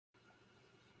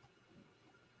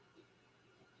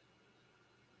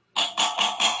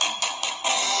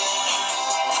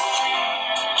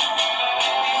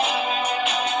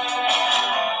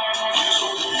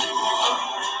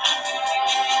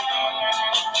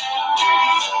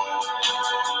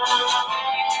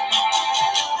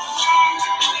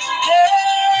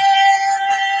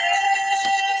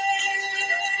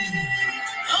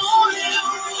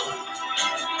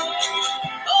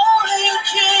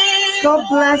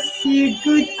bless you.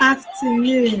 Good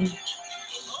afternoon.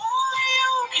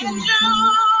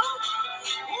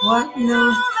 What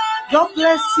no? God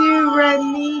bless you,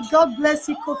 Remy. God bless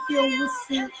you, Kofi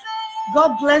Owusu.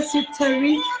 God bless you,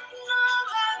 Tariq.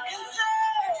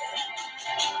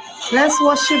 Let's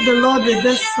worship the Lord with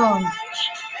this song.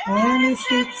 Any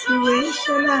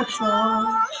situation at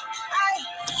all,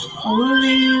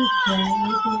 only you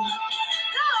can do.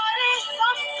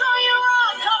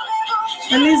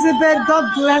 Elizabeth,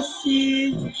 God bless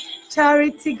you.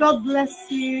 Charity, God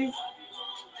bless you.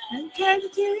 And can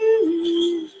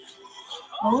do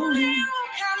only.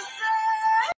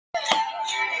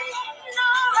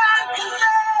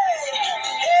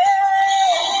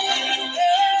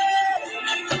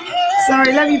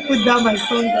 Sorry, let me put down my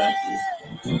sunglasses.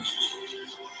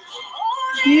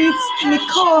 It's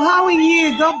Nicole, how are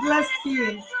you? God bless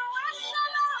you.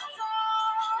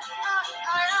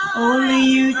 Only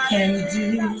you can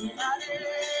do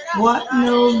what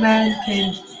no man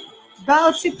can.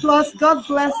 Bounty Plus, God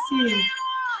bless you.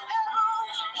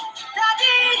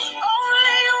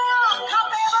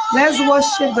 Let's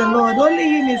worship the Lord. Only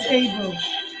Him is able.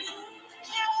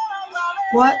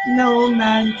 What no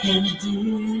man can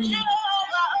do.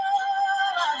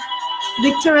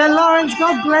 Victoria Lawrence,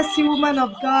 God bless you, woman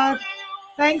of God.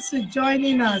 Thanks for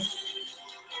joining us.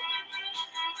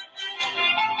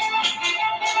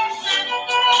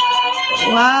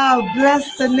 Wow,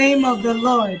 bless the name of the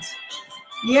Lord.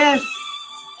 Yes,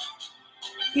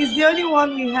 He's the only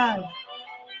one we have.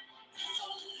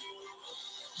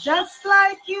 Just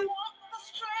like you.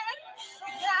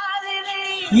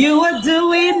 You are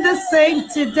doing the same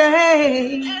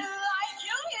today.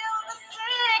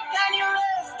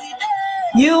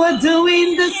 You are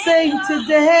doing the same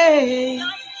today.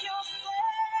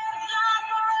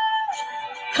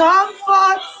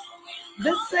 Comfort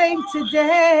the same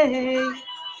today.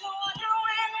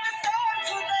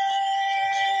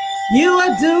 You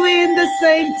are doing the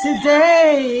same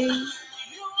today.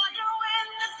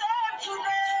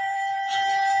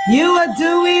 You are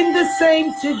doing the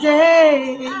same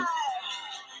today.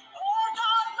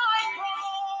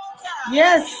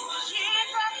 Yes.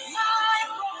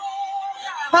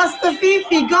 Pastor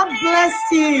Fifi, God bless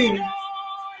you.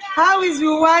 How is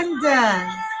Rwanda?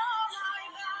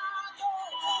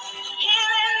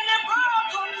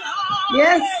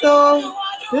 Yes, so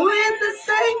doing the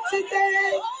same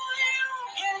today.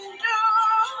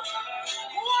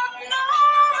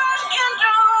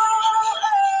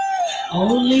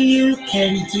 Only you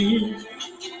can do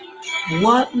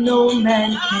what no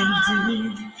man can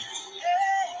do.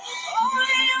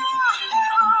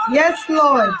 Yes,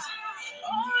 Lord.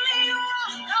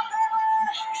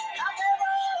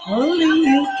 Only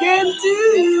you can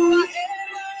do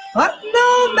what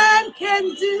no man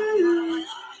can do.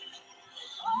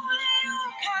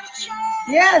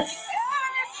 Yes.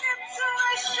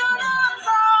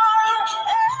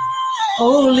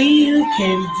 Only you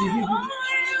can do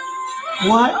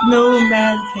what no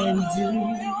man can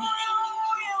do.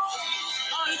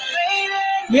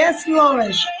 Yes,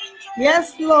 Lord.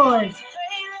 Yes, Lord.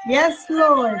 Yes,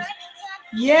 Lord.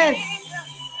 Yes.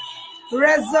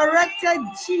 Resurrected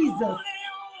Jesus.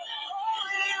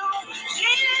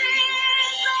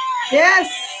 Yes.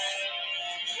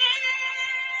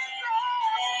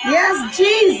 Yes,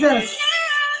 Jesus.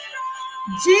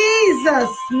 Jesus,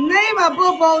 name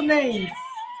above all names.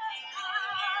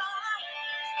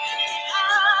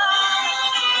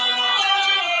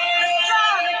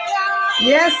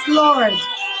 Yes, Lord.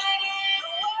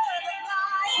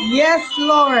 Yes,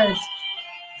 Lord.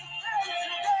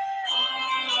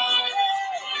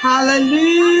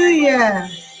 Hallelujah.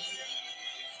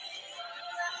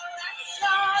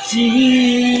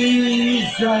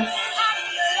 Jesus.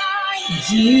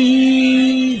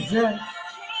 Jesus.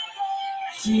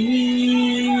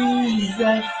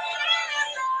 Jesus.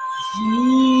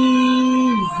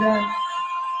 Jesus.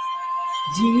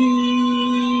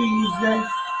 Jesus.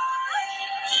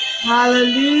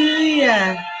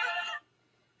 Hallelujah.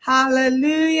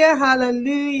 Hallelujah.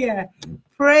 Hallelujah.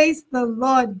 Praise the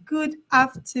Lord. Good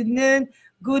afternoon,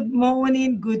 good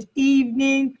morning, good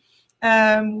evening.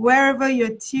 Wherever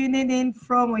you're tuning in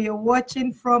from or you're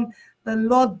watching from, the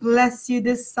Lord bless you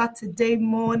this Saturday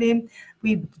morning.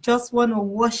 We just want to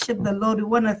worship the Lord. We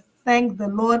want to thank the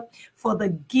Lord for the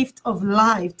gift of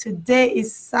life. Today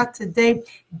is Saturday,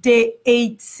 day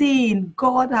 18.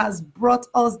 God has brought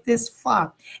us this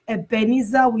far.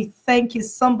 Ebenezer, we thank you.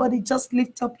 Somebody just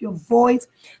lift up your voice.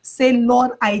 Say,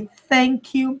 Lord, I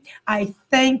thank you. I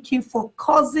thank you for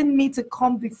causing me to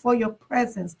come before your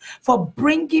presence, for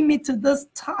bringing me to this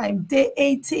time, day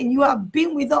 18. You have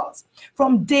been with us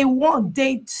from day 1,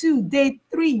 day 2, day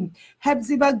 3.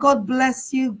 Hepzibah, God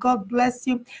bless you. God bless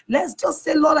you. Let's just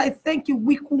say, Lord, I thank you.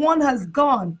 Week 1 has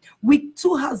gone. Week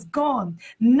 2 has gone.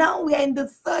 Now we are in the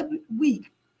 3rd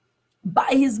week. By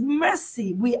his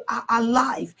mercy, we are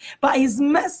alive. By his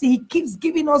mercy, he keeps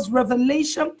giving us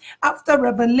revelation after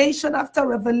revelation after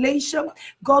revelation.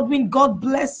 Godwin, God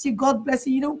bless you. God bless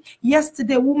you. You know,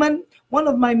 yesterday, one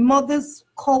of my mothers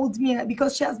called me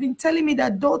because she has been telling me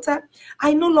that, daughter,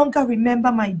 I no longer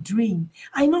remember my dream.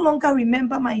 I no longer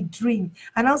remember my dream.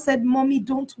 And I said, Mommy,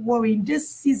 don't worry. In this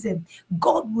season,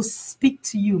 God will speak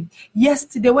to you.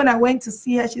 Yesterday, when I went to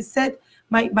see her, she said,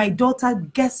 my daughter,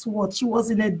 guess what? She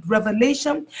was in a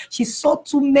revelation. She saw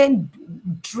 2 men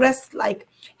dressed like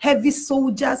heavy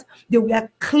soldiers. They were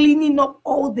cleaning up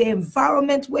all the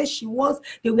environment where she was.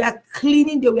 They were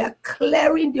cleaning, they were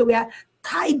clearing, they were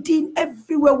tidying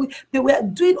everywhere. They were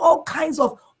doing all kinds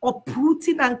of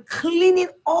uprooting and cleaning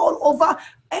all over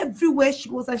everywhere she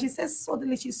was. And she says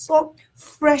suddenly she saw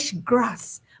fresh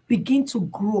grass begin to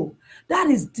grow. That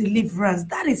is deliverance.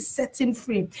 That is setting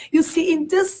free. You see, in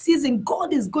this season,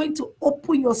 God is going to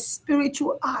open your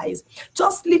spiritual eyes.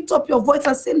 Just lift up your voice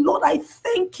and say, Lord, I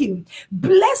thank you.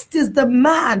 Blessed is the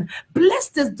man,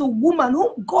 blessed is the woman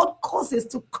whom God causes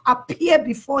to appear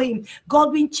before him.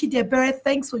 Godwin Chidebere,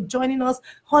 thanks for joining us.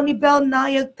 Honeybell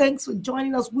Naya, thanks for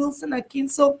joining us. Wilson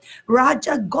Akinso,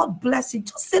 Raja, God bless you.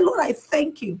 Just say, Lord, I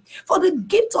thank you for the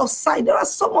gift of sight. There are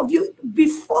some of you,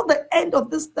 before the end of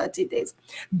this 30 days,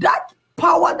 that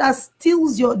power that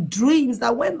steals your dreams,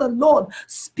 that when the Lord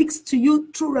speaks to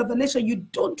you through revelation, you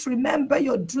don't remember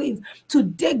your dreams.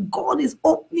 Today, God is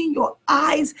opening your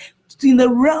eyes in the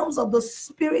realms of the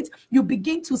spirit. You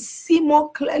begin to see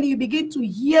more clearly. You begin to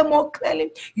hear more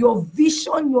clearly. Your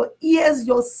vision, your ears,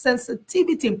 your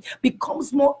sensitivity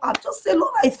becomes more up. Just say,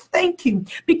 Lord, I thank you,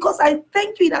 because I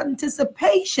thank you in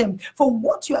anticipation for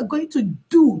what you are going to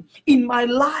do in my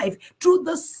life through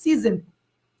this season.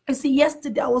 You see,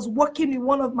 yesterday I was working with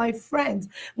one of my friends,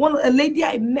 a lady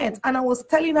I met, and I was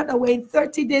telling her that we're in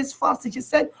 30 days fasting. She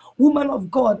said, woman of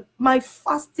God, my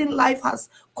fasting life has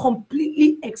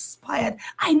completely expired.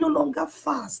 I no longer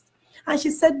fast. And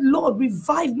she said, Lord,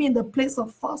 revive me in the place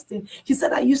of fasting. She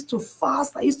said, I used to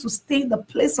fast. I used to stay in the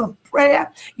place of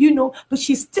prayer, you know, but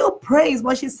she still prays.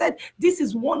 But she said, this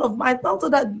is one of my thoughts,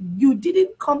 that you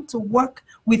didn't come to work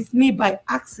with me by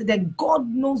accident. God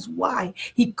knows why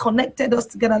he connected us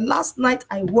together. Last night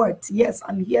I worked. Yes,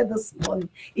 I'm here this morning.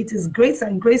 It is grace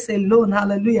and grace alone.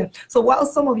 Hallelujah. So while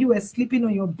some of you were sleeping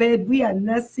on your bed, we are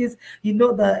nurses. You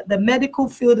know, the medical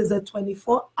field is a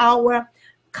 24-hour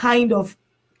kind of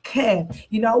care.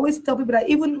 You know, I always tell people that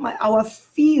even our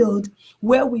field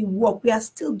where we work, we are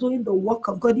still doing the work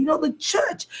of God. You know, the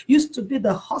church used to be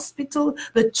the hospital.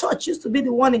 The church used to be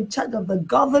the one in charge of the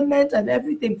government and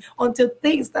everything until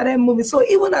things started moving. So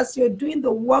even as you're doing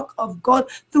the work of God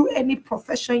through any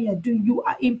profession you're doing, you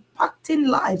are impacting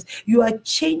lives. You are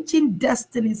changing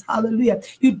destinies. Hallelujah.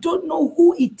 You don't know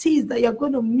who it is that you're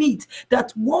going to meet.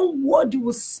 That one word you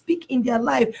will speak in their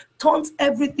life turns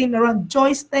everything around.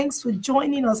 Joyce, thanks for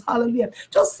joining us. Hallelujah.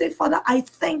 Just say, Father, I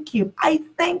thank you. I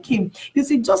thank you. You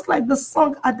see, just like the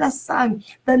song Ada sang,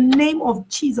 the name of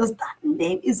Jesus, that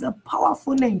name is a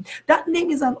powerful name. That name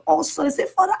is an awesome. Say,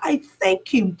 Father, I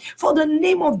thank you for the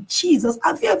name of Jesus.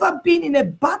 Have you ever been in a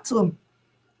battle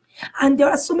and there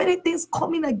are so many things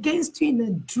coming against you in a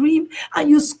dream, and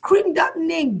you scream that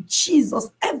name,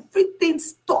 Jesus, everything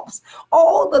stops.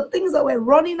 All the things that were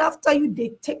running after you, they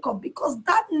take off, because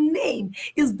that name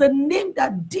is the name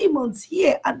that demons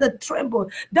hear and they tremble.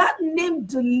 That name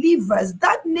delivers.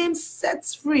 That name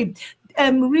sets free.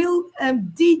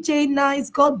 DJ Nice,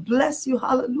 God bless you.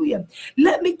 Hallelujah.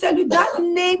 Let me tell you, that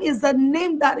name is the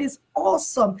name that is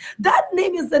awesome. That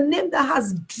name is the name that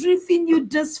has driven you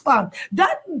this far.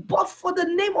 But for the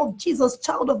name of Jesus,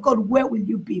 child of God, where will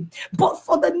you be? But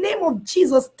for the name of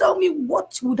Jesus, tell me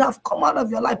what would have come out of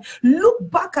your life.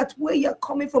 Look back at where you're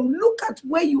coming from. Look at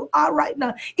where you are right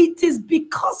now. It is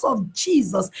because of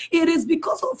Jesus. It is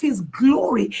because of his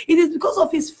glory. It is because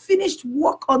of his finished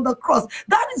work on the cross.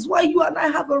 That is why you and I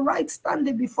have a right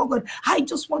standing before God. I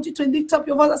just want you to lift up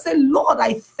your voice and say, Lord,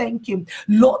 I thank you.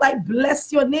 Lord, I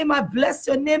bless your name. I bless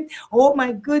your name. Oh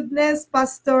my goodness,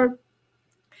 Pastor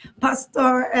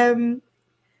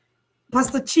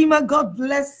Pastor Chima, God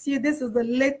bless you. This is the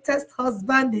latest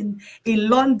husband in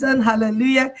London.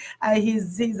 Hallelujah.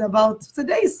 He's about,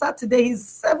 today is Saturday. He's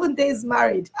 7 days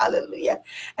married. Hallelujah.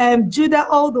 Judah,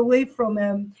 all the way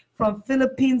from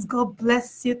Philippines. God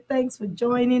bless you. Thanks for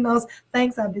joining us.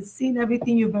 Thanks. I've been seeing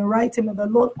everything you've been writing. May the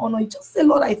Lord honor you. Just say,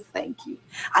 Lord, I thank you.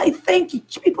 I thank you.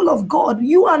 People of God,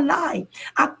 you and I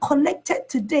are connected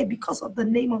today because of the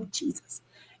name of Jesus.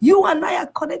 You and I are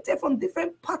connected from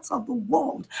different parts of the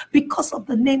world because of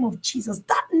the name of Jesus.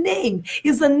 That name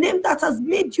is a name that has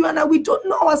made you and I. We don't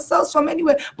know ourselves from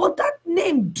anywhere, but that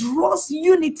name draws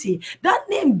unity. That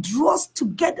name draws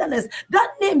togetherness.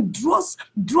 That name draws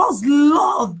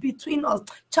love between us.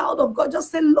 Child of God, just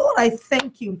say, Lord, I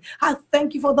thank you. I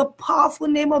thank you for the powerful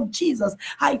name of Jesus.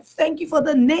 I thank you for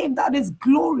the name that is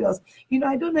glorious. You know,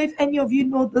 I don't know if any of you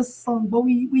know this song, but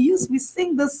we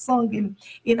sing this song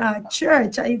in our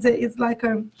church. It's like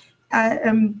the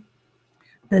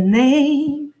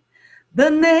name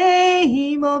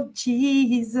of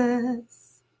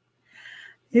Jesus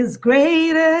is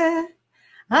greater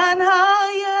and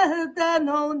higher than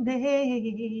all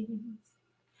names.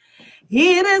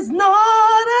 It is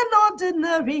not an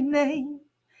ordinary name.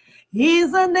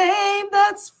 It's a name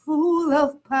that's full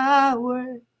of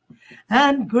power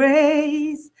and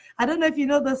grace. I don't know if you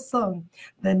know the song.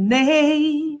 The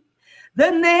name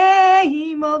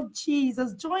of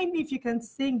Jesus. Join me if you can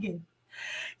sing it.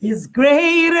 Is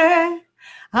greater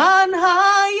and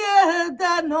higher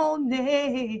than all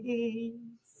names.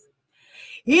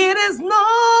 It is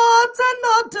not an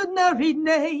ordinary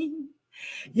name.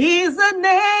 It's a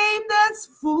name that's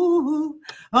full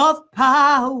of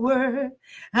power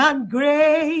and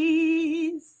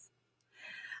grace.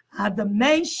 At the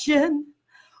mention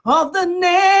of the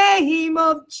name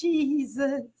of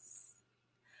Jesus,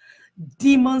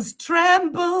 demons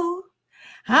tremble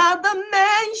at the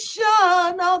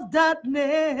mention of that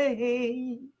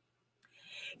name.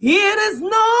 It is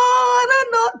not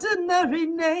an ordinary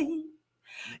name.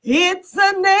 It's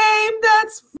a name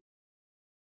that's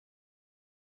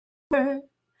full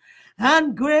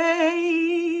and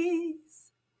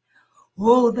grace.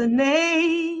 Oh, the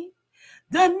name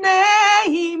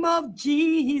of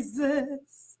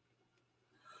Jesus.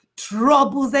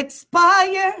 Troubles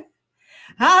expire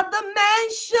at the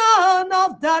mention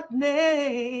of that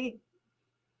name.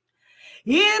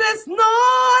 It is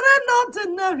not an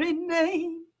ordinary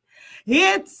name.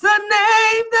 It's a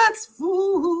name that's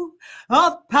full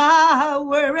of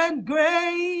power and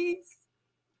grace.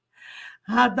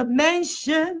 At the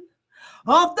mention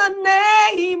of the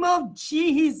name of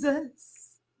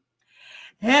Jesus,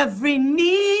 every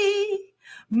knee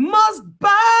must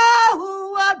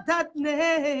bow at that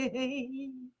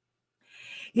name.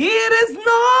 It is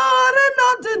not an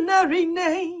ordinary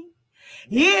name.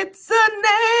 It's a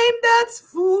name that's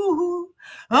full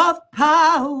of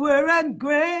power and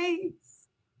grace.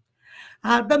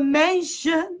 At the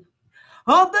mention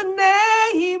of the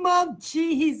name of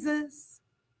Jesus,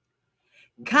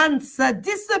 cancer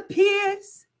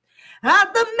disappears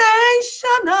at the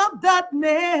mention of that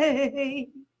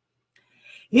name.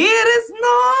 It is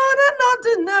not an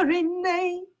ordinary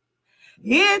name.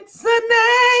 It's a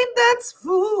name that's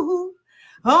full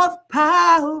of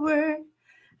power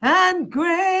and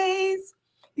grace.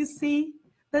 You see,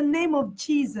 the name of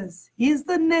Jesus is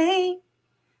the name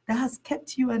that has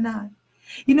kept you and I.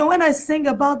 You know, when I sing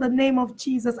about the name of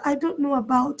Jesus, I don't know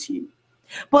about you,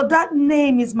 but that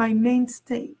name is my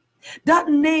mainstay. That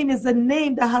name is a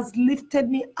name that has lifted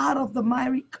me out of the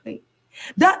miry clay.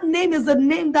 That name is a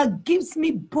name that gives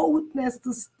me boldness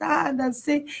to stand and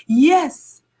say,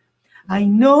 yes, I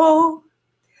know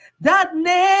that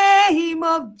name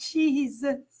of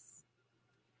Jesus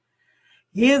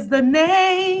is the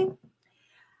name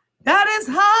that is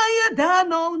higher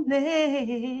than all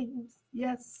names.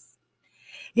 Yes,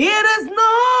 it is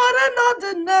not an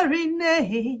ordinary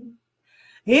name.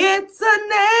 It's a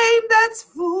name that's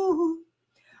full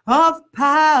of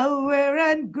power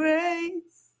and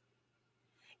grace.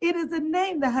 It is a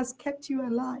name that has kept you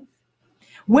alive.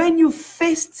 When you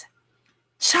faced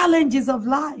challenges of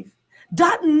life,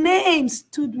 that name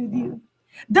stood with you.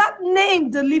 That name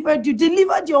delivered you,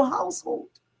 delivered your household,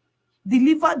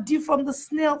 delivered you from the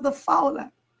snare of the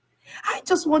fowler. I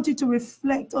just want you to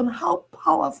reflect on how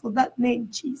powerful that name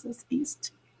Jesus is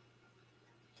to you.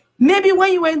 Maybe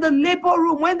when you were in the labor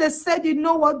room, when they said, you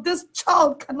know what, this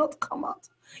child cannot come out.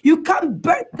 You can't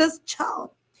birth this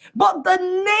child. But the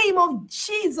name of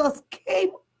Jesus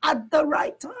came at the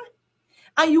right time.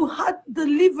 And you had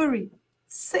delivery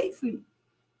safely.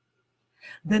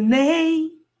 The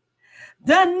name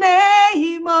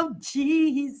of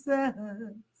Jesus.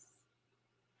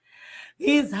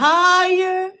 is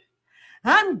higher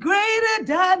and greater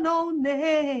than all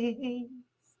names.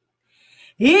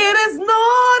 It is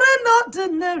not an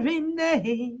ordinary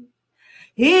name.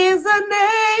 It's a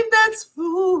name that's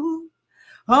full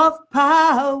of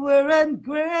power and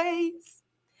grace.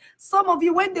 Some of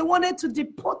you, when they wanted to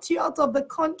deport you out of the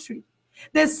country,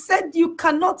 they said you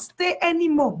cannot stay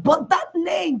anymore. But that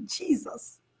name,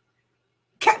 Jesus,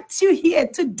 kept you here.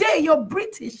 Today, you're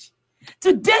British.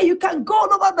 Today, you can go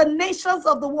all over the nations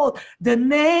of the world. The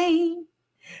name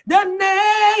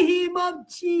of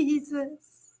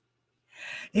Jesus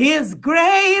is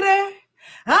greater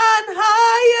and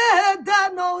higher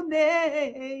than all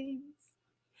names.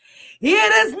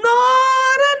 It is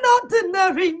not an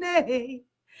ordinary name.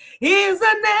 It's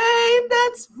a name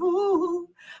that's full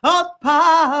of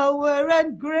power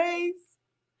and grace.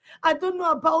 I don't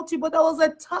know about you, but there was a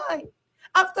time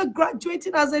after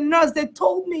graduating as a nurse, they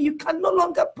told me you can no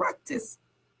longer practice.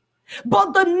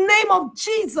 But the name of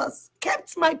Jesus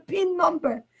kept my PIN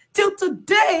number. Till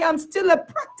today, I'm still a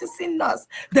practicing nurse.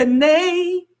 The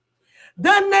name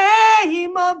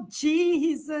of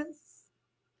Jesus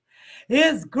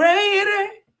is greater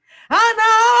and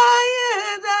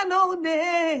higher than all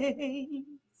names.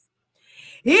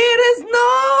 It is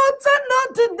not an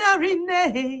ordinary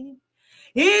name.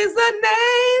 It's a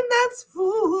name that's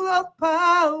full of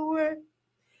power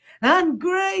and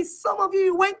grace. Some of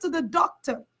you went to the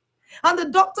doctor, and the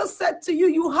doctor said to you,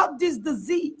 you have this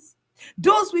disease.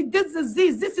 Those with this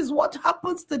disease, this is what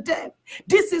happens to them.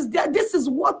 This is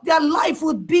what their life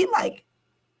would be like.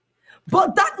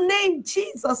 But that name,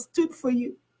 Jesus, stood for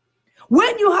you.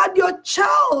 When you had your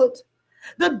child,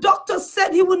 the doctor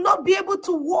said he would not be able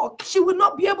to walk. She would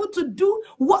not be able to do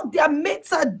what their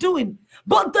mates are doing.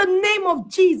 But the name of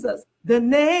Jesus, the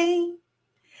name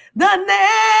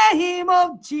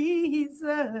of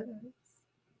Jesus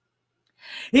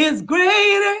is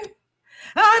greater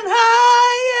and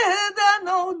higher than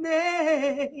all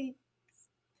names.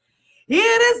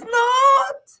 It is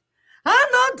not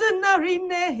an ordinary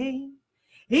name.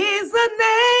 It's a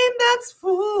name that's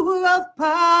full of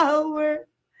power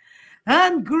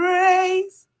and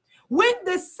grace. When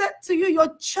they said to you,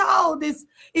 your child is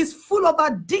full of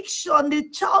addiction, the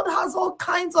child has all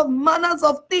kinds of manners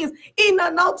of things, in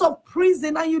and out of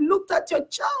prison, and you looked at your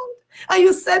child and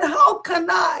you said, how can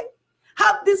I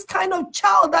have this kind of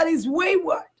child that is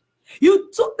wayward? You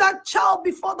took that child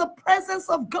before the presence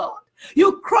of God.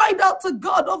 You cried out to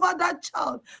God over that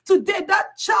child. Today,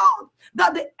 that child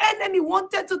that the enemy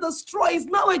wanted to destroy is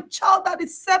now a child that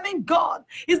is serving God.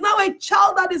 Is now a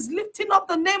child that is lifting up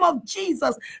the name of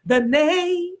Jesus. The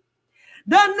name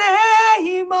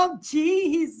of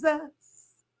Jesus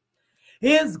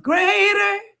is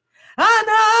greater and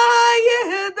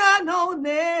higher than all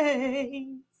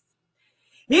names.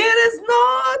 It is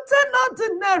not an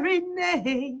ordinary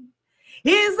name.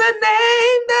 It's a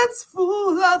name that's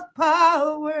full of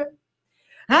power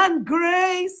and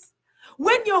grace.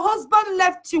 When your husband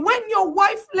left you, when your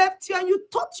wife left you, and you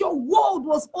thought your world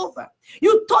was over,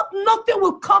 you thought nothing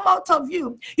will come out of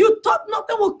you, you thought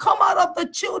nothing will come out of the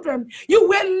children, you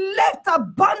were left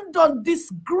abandoned,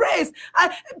 disgraced,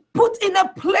 and put in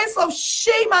a place of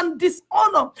shame and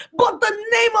dishonor. But the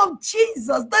name of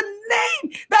Jesus, the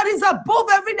name that is above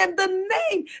every name, the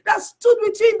name that stood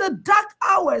with you in the dark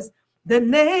hours, the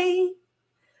name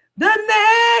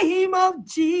of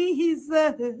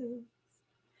Jesus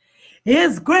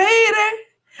is greater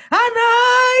and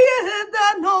higher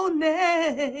than all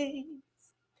names.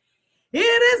 It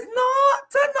is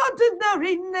not an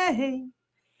ordinary name.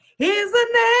 It's a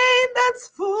name that's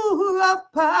full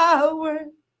of power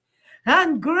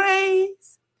and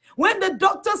grace. When the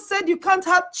doctor said you can't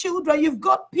have children, you've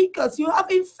got PCOS, you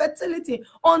have infertility,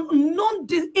 unknown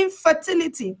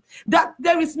infertility, that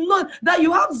there is none, that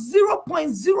you have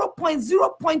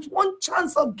 0.0.0.1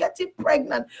 chance of getting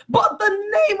pregnant. But the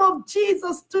name of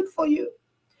Jesus stood for you.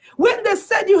 When they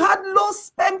said you had low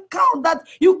sperm count, that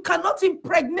you cannot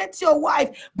impregnate your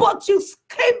wife, but you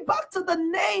came back to the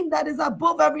name that is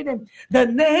above every name. The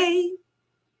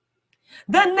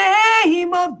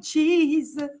name of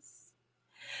Jesus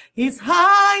is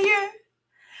higher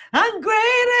and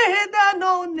greater than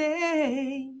all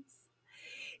names.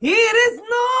 It is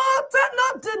not an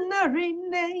ordinary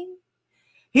name.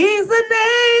 It's a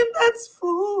name that's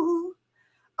full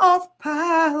of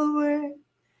power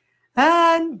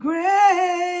and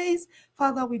grace.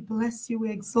 Father, we bless you, we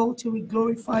exalt you, we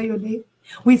glorify your name.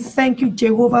 We thank you,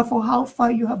 Jehovah, for how far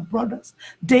you have brought us.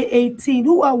 Day 18,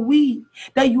 who are we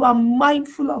that you are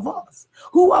mindful of us?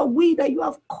 Who are we that you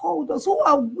have called us? Who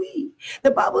are we? The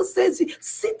Bible says,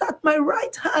 sit at my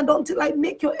right hand until I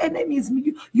make your enemies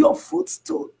your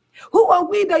footstool. Who are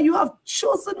we that you have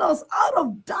chosen us out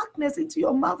of darkness into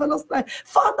your marvelous light?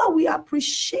 Father, we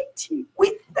appreciate you.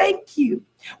 We thank you.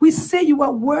 We say you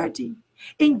are worthy.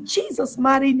 In Jesus'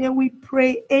 mighty name we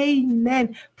pray.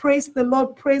 Amen. Praise the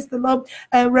Lord. Praise the Lord.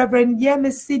 Reverend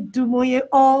Yemisi Dumoye,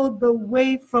 all the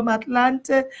way from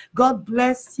Atlanta. God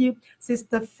bless you.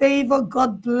 Sister Favor,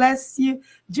 God bless you.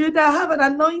 Judah, have an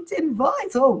anointing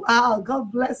voice. Oh, wow.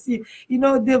 God bless you. You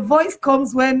know, the voice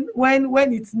comes when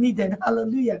it's needed.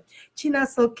 Hallelujah.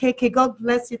 Chinaso Keke, God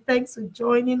bless you. Thanks for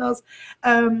joining us.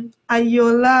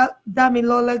 Ayola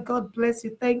Damilola, God bless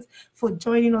you. Thanks for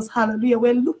joining us. Hallelujah.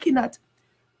 We're looking at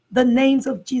the names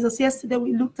of Jesus. Yesterday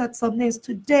we looked at some names.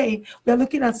 Today we are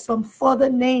looking at some further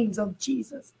names of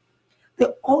Jesus,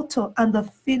 the author and the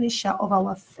finisher of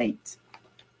our faith.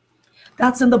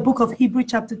 That's in the book of Hebrews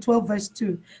chapter 12 verse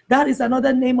 2. That is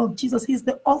another name of Jesus. He's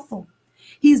the author.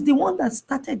 He's the one that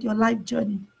started your life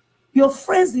journey. Your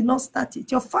friends did not start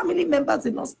it. Your family members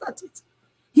did not start it.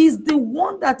 He's the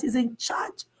one that is in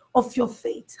charge of your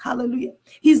faith. Hallelujah.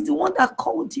 He's the one that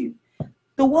called you.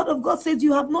 The word of God says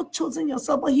you have not chosen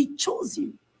yourself, but he chose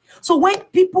you. So when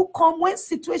people come, when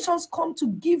situations come to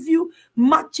give you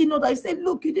matching order, I say,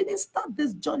 look, you didn't start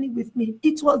this journey with me.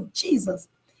 It was Jesus.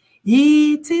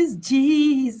 It is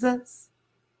Jesus.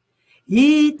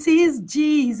 It is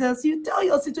Jesus. You tell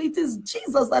your situation, it is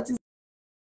Jesus that is.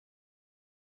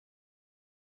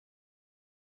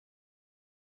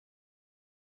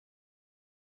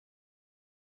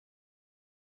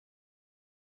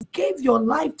 Gave your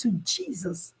life to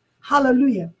Jesus.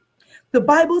 Hallelujah. The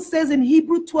Bible says in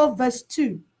Hebrews 12 verse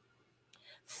 2,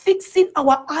 fixing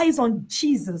our eyes on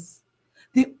Jesus,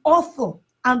 the author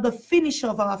and the finisher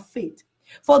of our faith.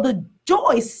 For the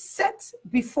joy set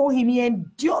before him, he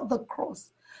endured the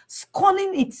cross,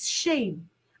 scorning its shame.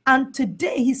 And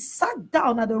today he sat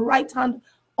down at the right hand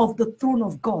of the throne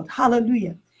of God.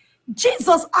 Hallelujah.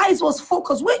 Jesus' eyes was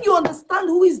focused. When you understand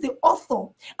who is the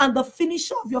author and the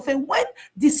finisher of your faith, when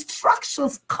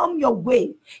distractions come your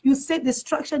way, you say,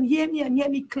 distraction, hear me and hear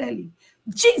me clearly.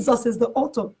 Jesus is the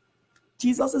author.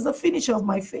 Jesus is the finisher of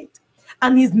my faith.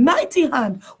 And his mighty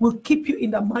hand will keep you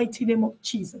in the mighty name of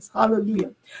Jesus.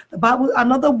 Hallelujah. The Bible,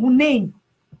 another name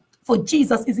for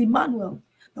Jesus is Emmanuel.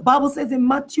 The Bible says in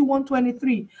Matthew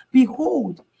 1:23,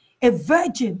 behold, a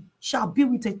virgin shall be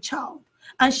with a child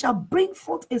and shall bring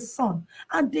forth a son,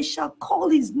 and they shall call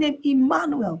his name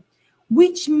Emmanuel,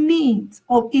 which means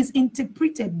or is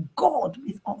interpreted God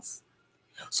with us.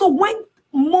 So when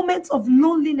moments of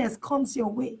loneliness comes your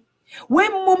way,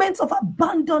 when moments of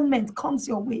abandonment comes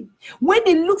your way, when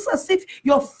it looks as if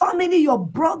your family, your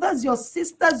brothers, your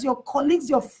sisters, your colleagues,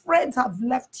 your friends have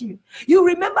left you, you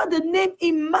remember the name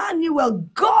Emmanuel.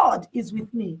 God is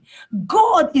with me.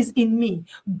 God is in me.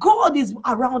 God is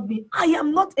around me. I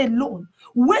am not alone.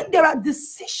 When there are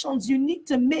decisions you need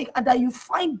to make and that you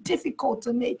find difficult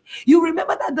to make, you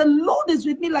remember that the Lord is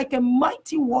with me like a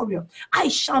mighty warrior. I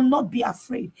shall not be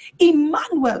afraid.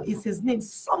 Emmanuel is his name.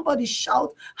 Somebody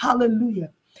shout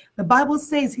hallelujah. The Bible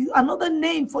says another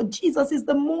name for Jesus is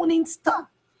the morning star.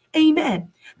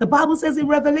 Amen. The Bible says in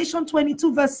Revelation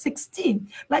 22 verse 16,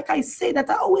 like I say that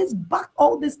I always back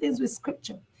all these things with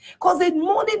scripture. Because the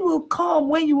morning will come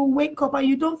when you will wake up and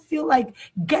you don't feel like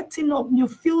getting up. You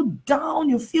feel down.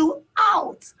 You feel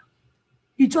out.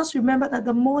 You just remember that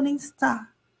the morning star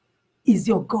is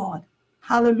your God.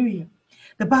 Hallelujah.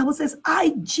 The Bible says,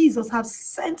 I, Jesus, have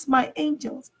sent my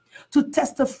angels to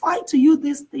testify to you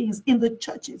these things in the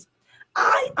churches.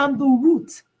 I am the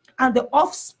root and the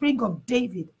offspring of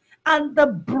David and the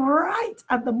bright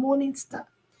and the morning star.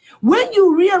 When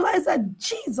you realize that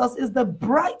Jesus is the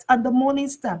bright and the morning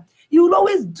star, you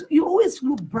always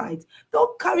look bright.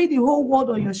 Don't carry the whole world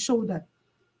on your shoulder.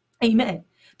 Amen.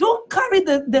 Don't carry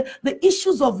the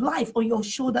issues of life on your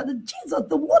shoulder. Jesus,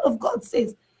 the word of God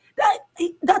says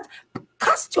that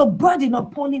cast your burden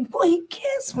upon him, for he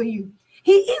cares for you.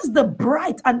 He is the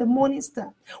bright and the morning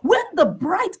star. When the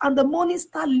bright and the morning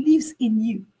star lives in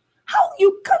you, how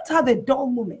you can't have a dull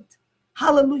moment.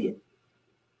 Hallelujah.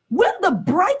 When the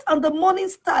bright and the morning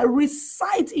star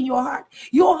resides in your heart,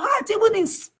 even in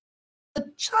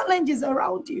the challenges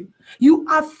around you, you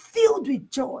are filled with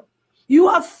joy. You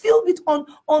are filled with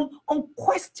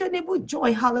unquestionable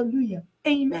joy. Hallelujah.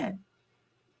 Amen.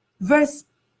 Verse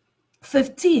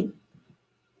 15.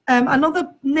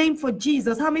 Another name for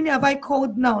Jesus. How many have I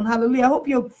called now? Hallelujah. I hope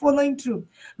you're following through.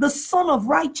 The Son of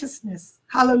Righteousness.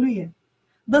 Hallelujah.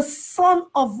 The Son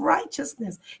of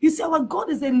Righteousness. You see, our God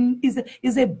is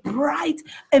a bright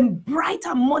and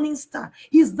brighter morning star.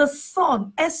 He's the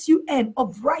Son, S-U-N,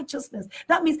 of righteousness.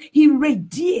 That means he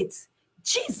radiates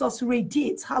Jesus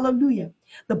radiates. Hallelujah.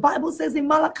 The Bible says in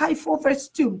Malachi 4 verse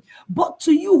 2, but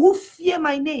to you who fear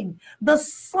my name, the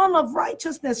Son of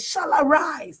Righteousness shall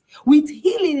arise with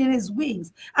healing in his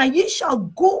wings, and ye shall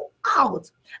go out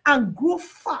and grow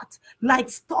fat like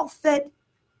stall-fed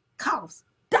calves.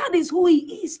 That is who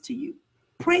he is to you.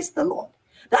 Praise the Lord.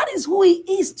 That is who he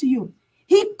is to you.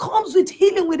 He comes with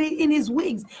healing in his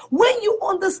wings. When you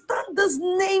understand these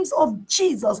names of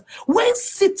Jesus, when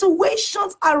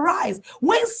situations arise,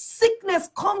 when sickness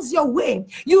comes your way,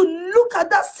 you look at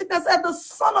that sickness as the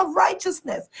Son of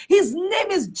Righteousness. His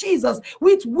name is Jesus.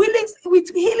 With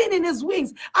healing in his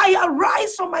wings, I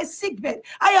arise from my sickbed.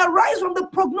 I arise from the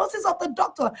prognosis of the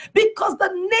doctor, because the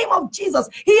name of Jesus,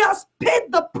 he has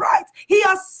paid the price. He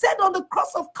has said on the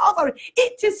cross of Calvary,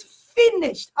 it is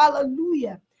finished.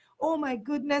 Hallelujah. Oh my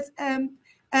goodness.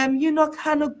 Enoch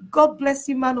Hanuk, God bless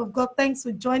you, man of God. Thanks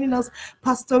for joining us.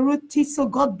 Pastor Ruth Tiso,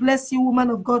 God bless you,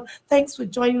 woman of God. Thanks for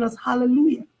joining us.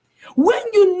 Hallelujah. When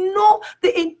you know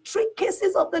the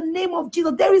intricacies of the name of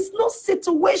Jesus, there is no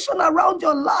situation around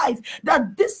your life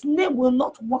that this name will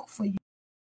not work for you.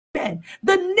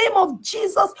 The name of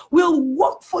Jesus will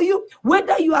work for you,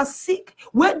 whether you are sick,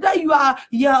 whether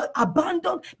you're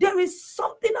abandoned. There is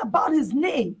something about his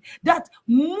name that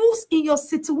moves in your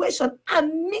situation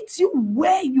and meets you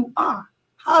where you are.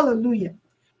 Hallelujah.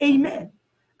 Amen.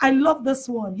 I love this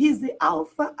one. He's the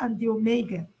Alpha and the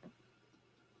Omega,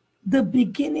 the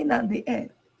beginning and the end.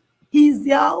 He's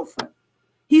the Alpha.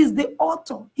 He's the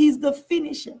author. He's the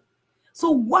finisher. So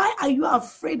why are you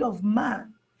afraid of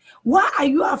man? Why are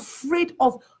you afraid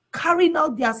of carrying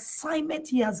out the assignment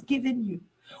he has given you?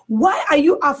 Why are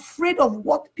you afraid of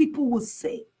what people will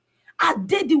say? Are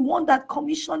they the one that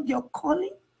commissioned your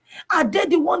calling? Are they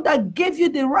the one that gave you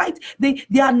the right, the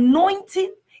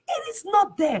anointing? It is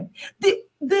not them. The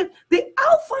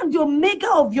Alpha and the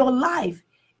Omega of your life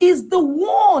is the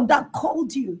one that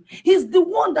called you. He's the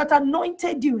one that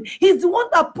anointed you. He's the one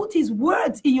that put his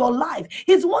words in your life.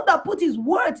 He's the one that put his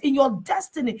words in your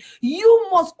destiny. You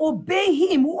must obey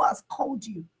him who has called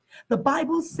you. The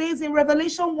Bible says in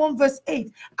Revelation 1 verse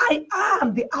 8, I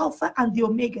am the Alpha and the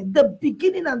Omega, the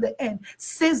beginning and the end,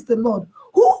 says the Lord,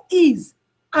 who is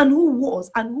and who was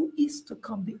and who is to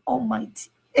come, the Almighty.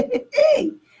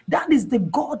 Hey, that is the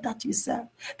God that you serve.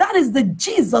 That is the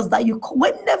Jesus that you call.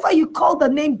 Whenever you call the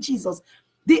name Jesus,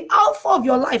 the Alpha of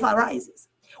your life arises.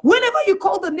 Whenever you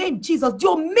call the name Jesus, the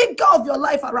Omega of your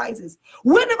life arises.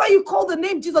 Whenever you call the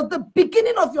name Jesus, the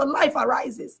beginning of your life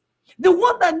arises. The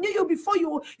one that knew you before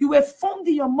you were formed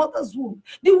in your mother's womb.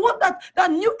 The one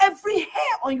that knew every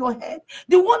hair on your head.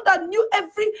 The one that knew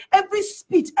every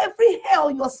speech, every hair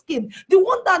on your skin. The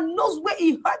one that knows where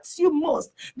it hurts you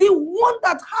most. The one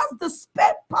that has the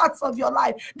spare parts of your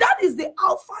life. That is the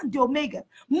Alpha and the Omega.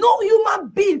 No human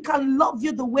being can love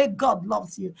you the way God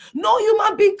loves you. No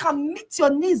human being can meet your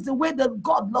needs the way that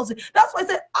God loves you. That's why I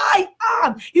said, I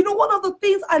am. You know, one of the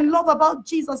things I love about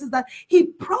Jesus is that he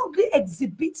proudly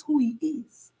exhibits who he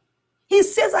is. He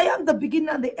says, I am the beginning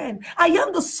and the end. I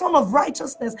am the Son of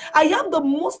Righteousness. I am the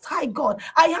Most High God.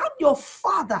 I am your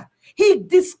Father. He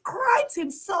describes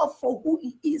himself for who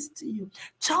he is to you.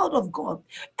 Child of God,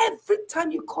 every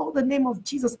time you call the name of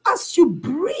Jesus, as you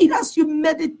breathe, as you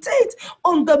meditate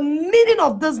on the meaning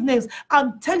of these names,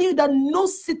 I'm telling you that no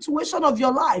situation of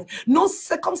your life, no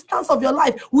circumstance of your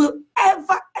life will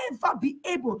ever be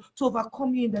able to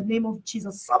overcome you in the name of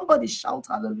Jesus. Somebody shout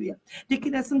hallelujah.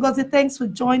 Deaconess Ngozi, thanks for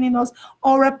joining us.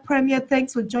 Aura Premier,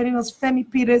 thanks for joining us. Femi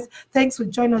Peters, thanks for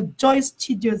joining us. Joyce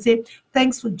Chidioze,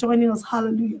 thanks for joining us.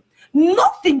 Hallelujah.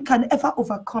 Nothing can ever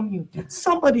overcome you.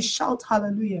 Somebody shout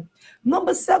hallelujah.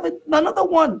 Number 7, another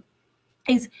one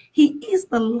is he is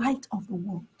the light of the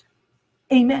world.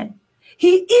 Amen.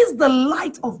 He is the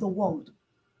light of the world.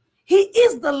 He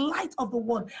is the light of the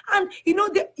world. And you know,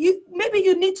 maybe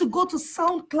you need to go to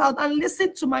SoundCloud and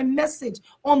listen to my message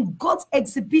on God's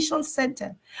Exhibition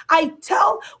Center.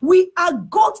 We are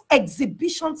God's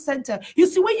Exhibition Center. You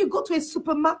see, when you go to a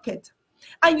supermarket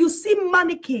and you see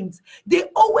mannequins, they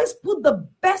always put the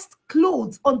best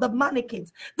clothes on the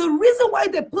mannequins. The reason why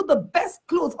they put the best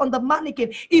clothes on the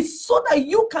mannequin is so that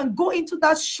you can go into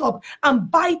that shop and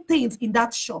buy things in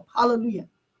that shop. Hallelujah.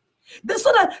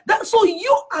 So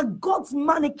you are God's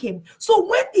mannequin. So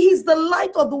when he's the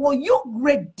light of the world, you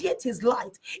radiate his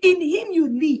light. In him you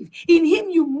live. In him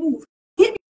you move. In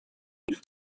him you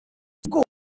go.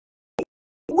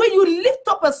 When you lift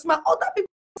up a smile, other people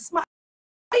smile.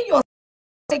 When you're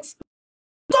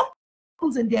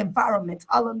in the environment,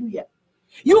 hallelujah.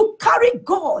 You carry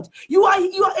God. You are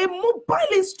a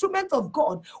mobile instrument of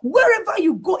God. Wherever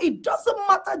you go, it doesn't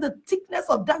matter the thickness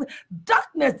of darkness.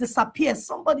 Darkness disappears.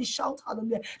 Somebody shout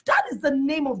hallelujah. That is the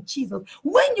name of Jesus.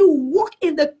 When you walk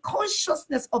in the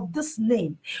consciousness of this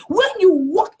name, when you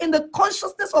walk in the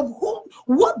consciousness of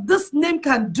what this name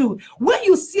can do, when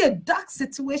you see a dark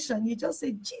situation, you just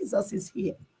say, Jesus is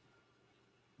here.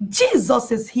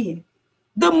 Jesus is here.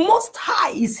 The Most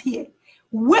High is here.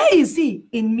 Where is he?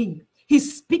 In me.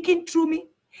 He's speaking through me.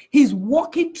 He's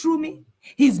walking through me.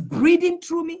 He's breathing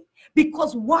through me.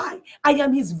 Because why? I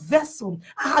am his vessel.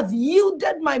 I have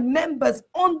yielded my members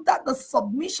under the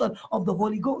submission of the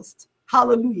Holy Ghost.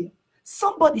 Hallelujah.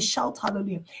 Somebody shout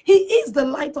hallelujah. He is the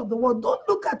light of the world. Don't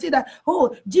look at it that,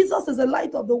 oh, Jesus is the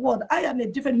light of the world. I am a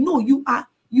different. No, you are.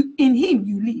 In him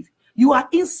you live. You are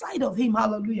inside of him.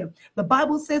 Hallelujah. The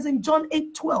Bible says in John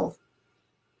 8:12,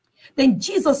 then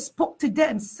Jesus spoke to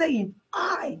them saying,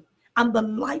 I am the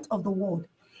light of the world.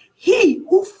 He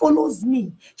who follows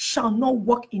me shall not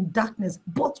walk in darkness,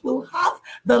 but will have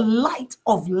the light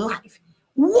of life.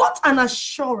 What an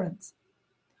assurance.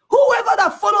 Whoever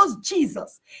that follows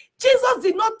Jesus, Jesus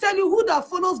did not tell you who that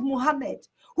follows Muhammad,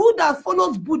 who that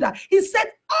follows Buddha. He said,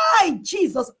 I,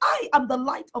 Jesus, I am the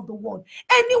light of the world.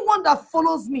 Anyone that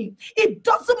follows me, it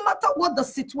doesn't matter what the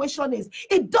situation is.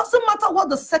 It doesn't matter what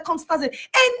the circumstances.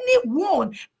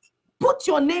 Anyone, put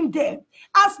your name there.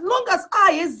 As long as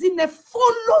I, Ezinne,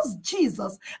 follows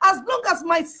Jesus, as long as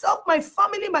myself, my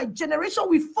family, my generation,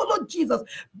 we follow Jesus,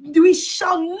 we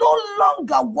shall no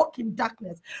longer walk in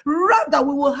darkness. Rather,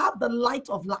 we will have the light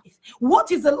of life.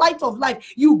 What is the light of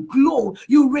life? You glow,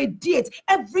 you radiate.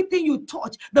 Everything you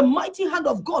touch, the mighty hand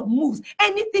of God moves.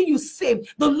 Anything you say,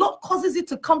 the Lord causes it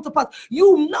to come to pass.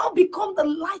 You now become the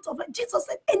light of life. Jesus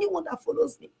said, anyone that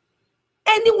follows me.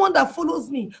 Anyone that follows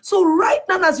me. So right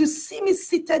now, as you see me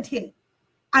seated here,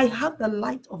 I have the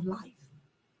light of life.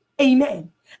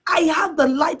 Amen. I have the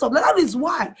light of life. That is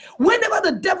why whenever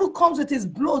the devil comes with his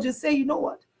blows, you say, you know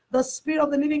what? The Spirit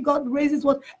of the living God raises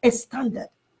what? A standard.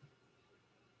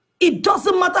 It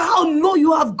doesn't matter how low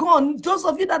you have gone. Those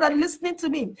of you that are listening to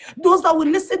me, those that will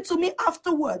listen to me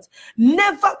afterwards,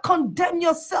 never condemn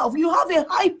yourself. You have a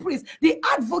high priest, the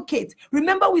advocate.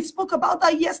 Remember, we spoke about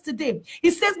that yesterday. He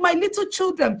says, my little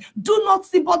children, do not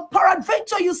sin, but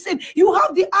peradventure you sin. You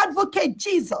have the advocate,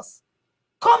 Jesus.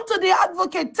 Come to the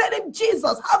advocate. Tell him,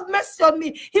 Jesus, have mercy on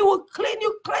me. He will clean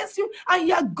you, cleanse you, and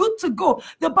you are good to go.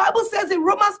 The Bible says in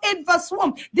Romans 8 verse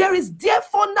 1, there is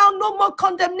therefore now no more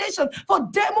condemnation for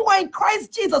them who are in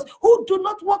Christ Jesus, who do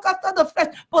not walk after the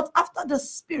flesh, but after the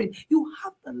Spirit. You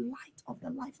have the light of the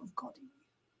life of God in you.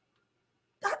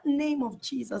 That name of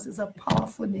Jesus is a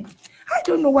powerful name. I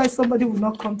don't know why somebody will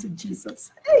not come to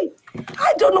Jesus. Hey,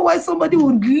 I don't know why somebody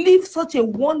would leave such a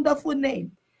wonderful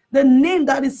name. The name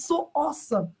that is so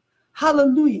awesome.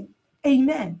 Hallelujah.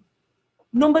 Amen.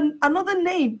 Another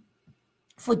name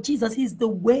for Jesus is the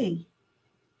way.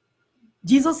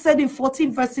 Jesus said in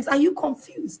 14 verse 6, are you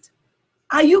confused?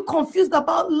 Are you confused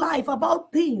about life,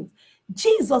 about things?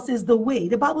 Jesus is the way.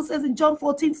 The Bible says in John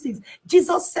 14:6,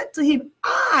 Jesus said to him,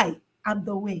 I am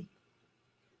the way.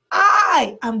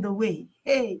 I am the way.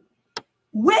 Hey,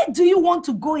 where do you want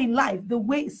to go in life? The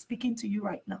way is speaking to you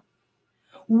right now.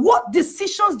 What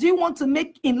decisions do you want to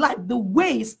make in life? The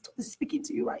way is speaking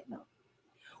to you right now.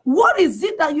 What is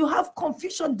it that you have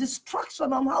confusion,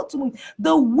 distraction on how to move?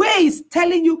 The way is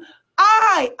telling you,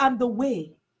 I am the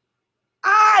way.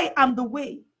 I am the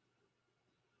way.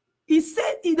 He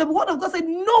said, in the word of God said,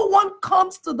 no one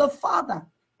comes to the Father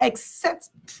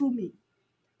except through me.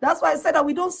 That's why I said that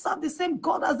we don't serve the same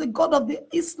God as the God of the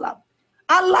Islam.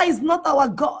 Allah is not our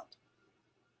God.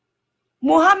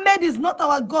 Muhammad is not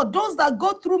our God. Those that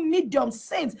go through medium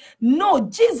saints. No,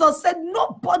 Jesus said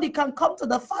nobody can come to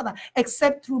the Father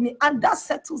except through me. And that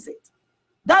settles it.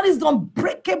 That is the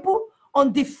unbreakable,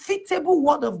 undefeatable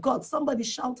word of God. Somebody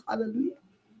shout hallelujah.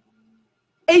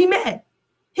 Amen.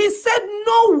 He said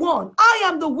no one. I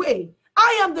am the way.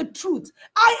 I am the truth.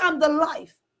 I am the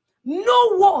life.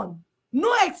 No one,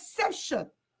 no exception,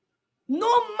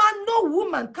 no man, no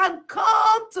woman can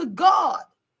come to God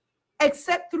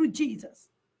except through Jesus.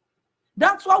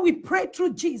 That's why we pray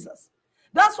through Jesus.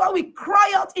 That's why we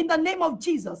cry out in the name of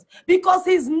Jesus, because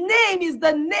his name is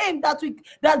the name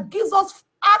that gives us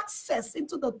access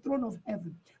into the throne of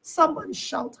heaven. Somebody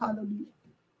shout hallelujah.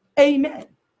 Amen.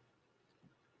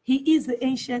 He is the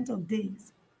Ancient of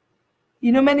Days.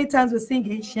 You know, many times we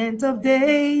sing Ancient of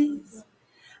Days,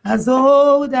 as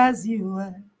old as you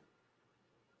are.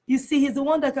 You see, he's the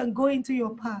one that can go into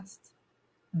your past,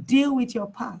 deal with your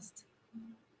past,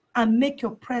 and make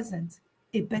your present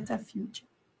a better future.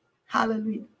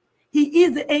 Hallelujah. He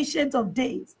is the Ancient of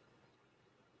Days.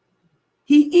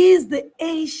 He is the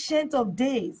Ancient of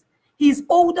Days. He's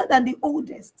older than the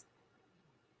oldest.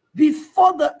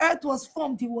 Before the earth was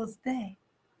formed, he was there.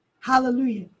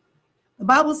 Hallelujah. The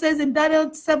Bible says in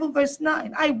Daniel 7 verse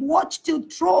 9, I watched till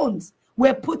thrones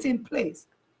were put in place.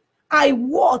 I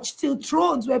watched till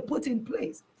thrones were put in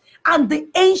place. And the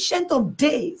Ancient of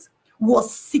Days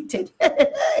was seated.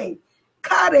 Do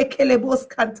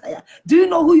you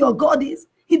know who your God is?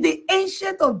 He's the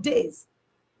Ancient of Days.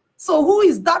 So who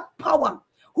is that power?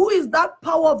 Who is that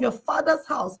power of your father's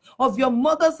house, of your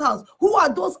mother's house? Who are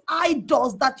those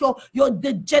idols that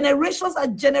the generations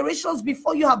and generations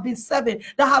before you have been serving,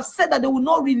 that have said that they will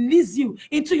not release you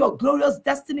into your glorious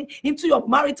destiny, into your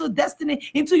marital destiny,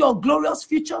 into your glorious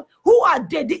future? Who are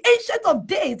they? The Ancient of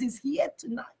Days is here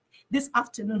tonight, this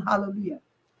afternoon. Hallelujah.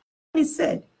 He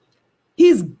said,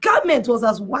 his garment was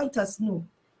as white as snow,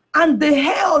 and the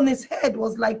hair on his head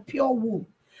was like pure wool.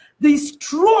 His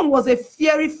throne was a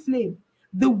fiery flame.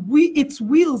 Its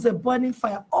wheels a burning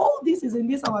fire. All this is in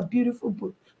this our beautiful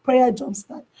book, Prayer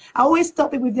Jumpstart. I always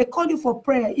stop it with, they call you for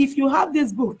prayer. If you have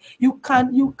this book, you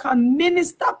can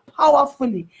minister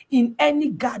powerfully in any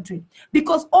gathering,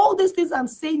 because all these things I'm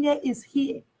saying here is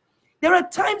here. There are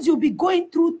times you'll be going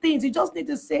through things. You just need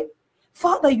to say,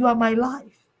 Father, you are my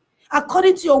life.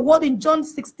 According to your word in John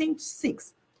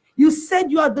 16:6, you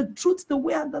said you are the truth, the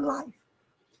way, and the life.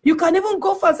 You can even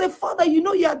go for and say, Father, you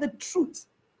know you are the truth.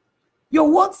 Your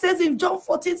word says in John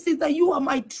 14:6 that you are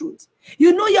my truth.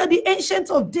 You know you are the Ancient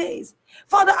of Days.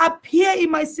 Father, appear in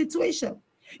my situation.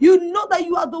 You know that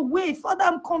you are the way. Father,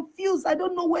 I'm confused. I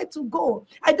don't know where to go.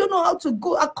 I don't know how to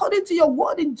go. According to your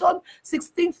word in John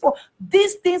 16:4,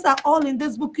 these things are all in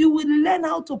this book. You will learn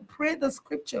how to pray the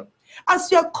scripture.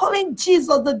 As you're calling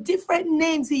Jesus the different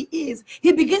names he is,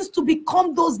 he begins to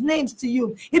become those names to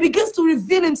you. He begins to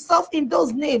reveal himself in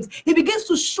those names. He begins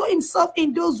to show himself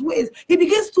in those ways. He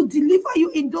begins to deliver you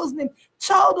in those names.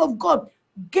 Child of God,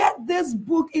 get this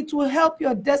book. It will help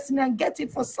your destiny, and get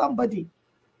it for somebody.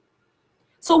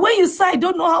 So when you say, I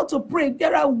don't know how to pray,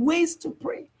 there are ways to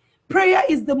pray. Prayer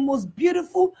is the most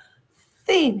beautiful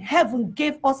thing heaven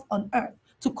gave us on earth,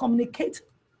 to communicate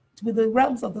with the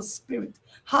realms of the spirit.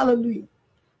 Hallelujah.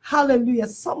 Hallelujah.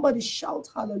 Somebody shout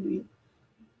hallelujah.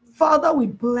 Father, we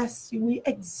bless you. We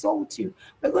exalt you.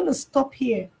 We're going to stop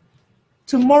here.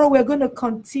 Tomorrow we're going to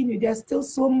continue. There's still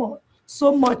so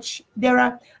much.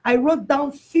 I wrote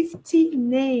down 50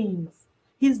 names.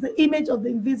 He's the image of the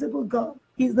invisible God.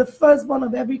 He's the firstborn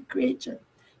of every creature.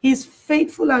 He's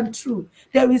faithful and true.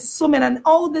 There is so many, and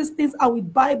all these things are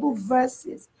with Bible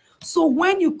verses. So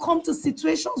when you come to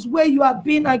situations where you are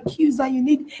being accused and you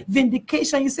need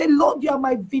vindication, you say, Lord, you are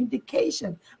my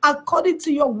vindication. According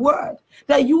to your word,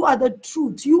 that you are the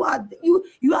truth. You are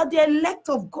the elect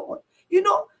of God. You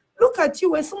know, look at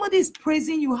you. When somebody is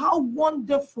praising you, how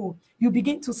wonderful. You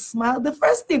begin to smile. The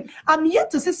first thing, I'm yet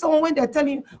to see someone when they're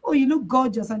telling you, oh, you look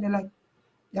gorgeous. And they're like,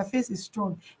 your face is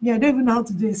strong. Yeah, I don't even know how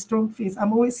to do a strong face.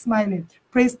 I'm always smiling.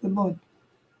 Praise the Lord.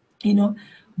 You know,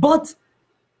 but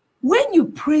when you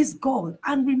praise God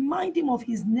and remind him of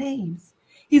his names,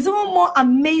 it's even more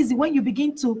amazing when you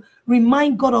begin to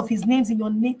remind God of his names in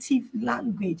your native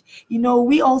language. You know,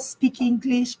 we all speak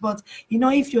English, but you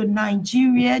know, if you're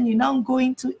Nigerian, you're now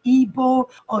going to Igbo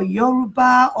or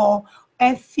Yoruba or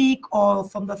Efik or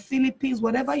from the Philippines,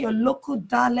 whatever your local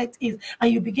dialect is,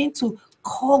 and you begin to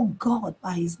call God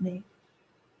by his name.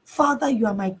 Father, you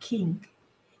are my King.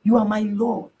 You are my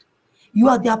Lord. You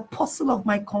are the apostle of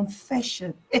my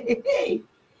confession.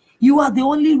 You are the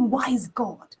only wise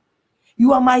God.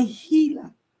 You are my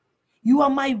healer. You are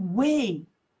my way.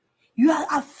 You are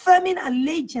affirming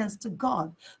allegiance to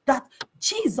God, that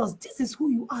Jesus, this is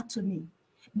who you are to me.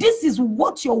 This is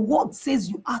what your word says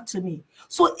you are to me.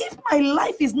 So if my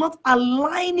life is not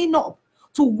aligning up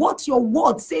to what your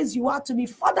word says you are to me,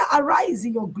 Father, arise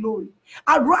in your glory.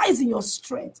 Arise in your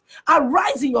strength.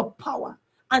 Arise in your power.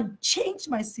 And change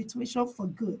my situation for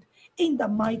good in the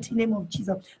mighty name of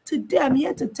Jesus. Today, I'm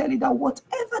here to tell you that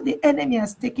whatever the enemy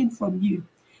has taken from you,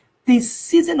 this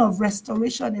season of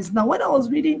restoration is now. When I was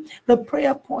reading the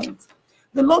prayer points,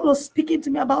 the Lord was speaking to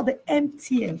me about the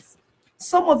emptiers.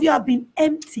 Some of you have been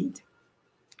emptied.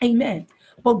 Amen.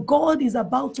 But God is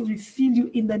about to refill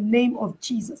you in the name of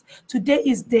Jesus. Today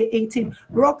is day 18.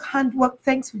 Rock Handwork,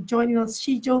 thanks for joining us.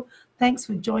 Shijo, thanks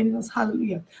for joining us.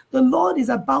 Hallelujah. The Lord is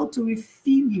about to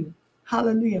refill you.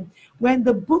 Hallelujah. When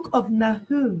the book of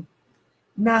Nahum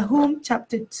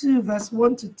chapter 2, verse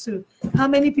 1 to 2. How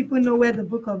many people know where the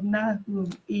book of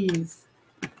Nahum is?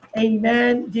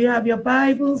 Amen. Do you have your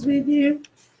Bibles with you?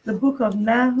 The book of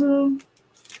Nahum.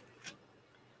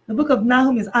 The book of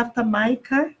Nahum is after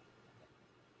Micah.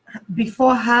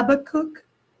 before Habakkuk.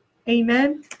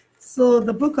 Amen. So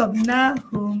the book of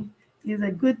Nahum is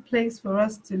a good place for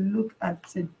us to look at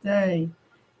today.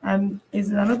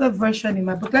 Is another version in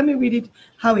my book. Let me read it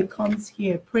how it comes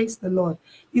here. Praise the Lord.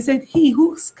 He said, he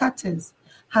who scatters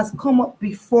has come up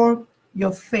before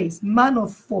your face, man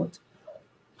of fault.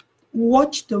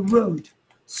 Watch the road,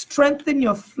 strengthen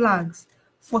your flanks,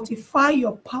 fortify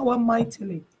your power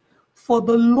mightily. For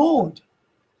the Lord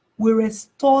will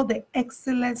restore the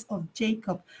excellence of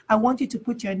Jacob. I want you to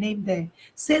put your name there.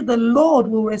 Say, the Lord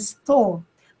will restore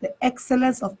the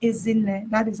excellence of Ezinne.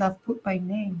 That is, I've put my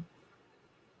name.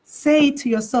 Say to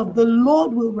yourself, the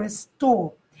Lord will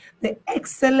restore the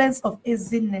excellence of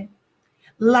Ezinne,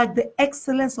 like the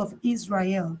excellence of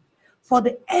Israel. For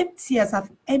the emptiers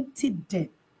have emptied them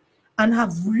and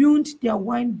have ruined their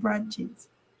wine branches.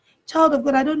 Child of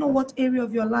God, I don't know what area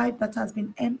of your life that has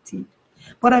been emptied,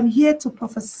 but I'm here to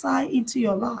prophesy into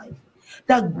your life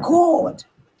that God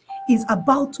is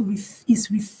about to is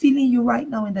refilling you right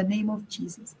now in the name of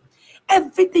Jesus.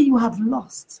 Everything you have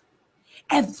lost,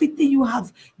 everything you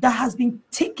have that has been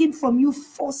taken from you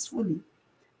forcefully,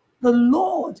 the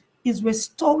Lord is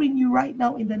restoring you right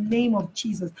now in the name of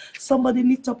Jesus. Somebody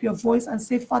lift up your voice and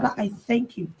say, Father, I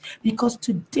thank you because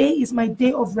today is my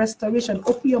day of restoration.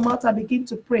 Open your mouth and begin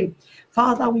to pray.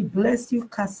 Father, we bless you.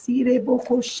 Kasire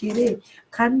boko shire,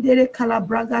 kandere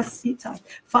kalabraga sita.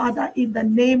 Father, in the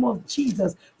name of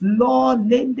Jesus, Lord,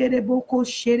 lendere boko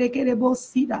shere kerebo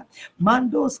sida,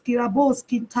 mandos kirabos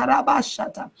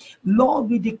kintarabashata. Lord,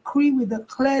 we decree, we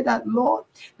declare that, Lord,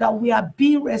 that we are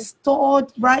being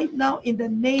restored right now in the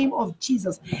name of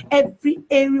Jesus. Every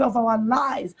area of our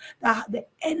lives that the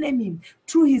enemy,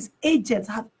 through his agents,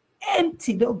 have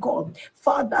emptied, oh God.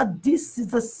 Father, this is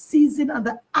the season and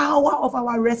the hour of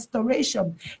our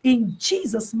restoration. In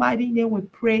Jesus' mighty name we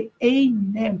pray.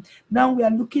 Amen. Now we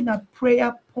are looking at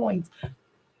prayer points.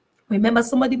 Remember,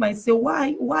 somebody might say,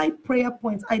 why prayer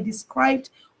points? I described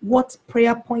what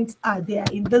prayer points are. They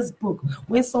are in this book.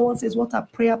 When someone says, what are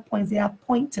prayer points? They are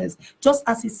pointers. Just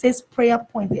as it says prayer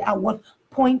points, they are what?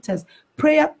 Pointers.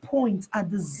 Prayer points are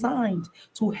designed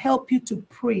to help you to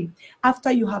pray after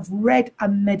you have read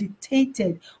and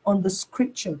meditated on the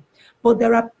scripture. But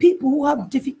there are people who have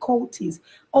difficulties.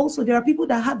 Also, there are people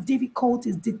that have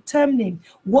difficulties determining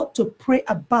what to pray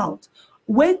about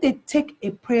when they take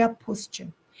a prayer posture.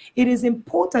 It is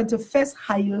important to first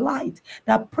highlight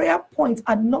that prayer points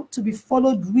are not to be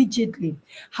followed rigidly.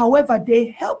 However, they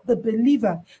help the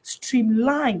believer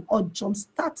streamline or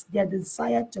jumpstart their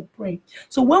desire to pray.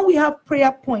 So when we have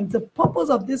prayer points, the purpose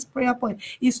of this prayer point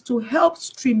is to help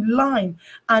streamline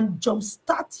and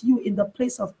jumpstart you in the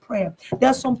place of prayer. There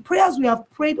are some prayers we have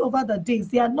prayed over the days.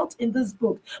 They are not in this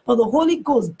book, but the Holy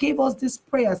Ghost gave us these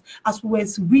prayers as we were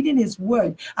reading his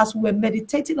word, as we were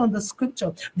meditating on the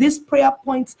scripture. These prayer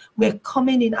points were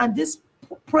coming in, and these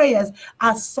prayers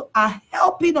are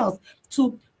helping us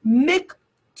to make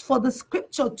for the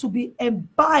scripture to be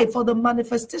imbibed, for the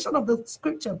manifestation of the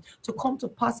scripture to come to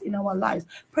pass in our lives.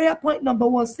 Prayer point number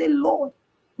one, say, Lord,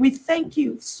 we thank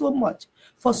you so much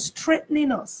for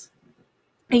strengthening us.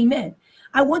 Amen.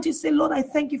 I want you to say, Lord, I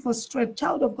thank you for strength.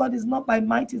 Child of God, is not by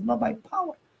might, is not by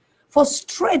power. For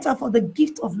strength and for the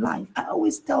gift of life. I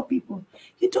always tell people,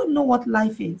 you don't know what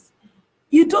life is.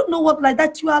 You don't know what life,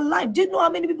 that you are alive. Do you know how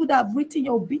many people that have written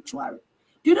your obituary?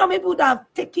 Do you know how many people that have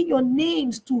taken your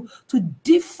names to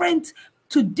different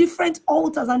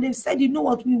altars, and they've said, you know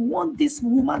what, we want this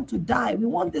woman to die, we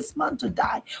want this man to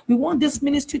die, we want this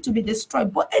ministry to be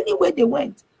destroyed. But anyway they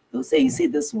went, they'll say, you see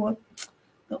this one,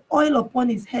 the oil upon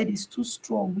his head is too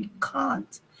strong, we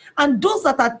can't. And those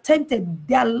that are tempted,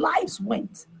 their lives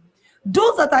went.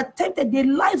 Those that are tempted, the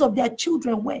lives of their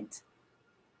children went.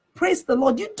 Praise the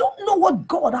Lord. You don't know what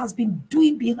God has been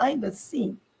doing behind the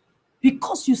scene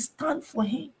because you stand for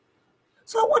him.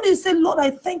 So I want you to say, Lord,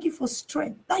 I thank you for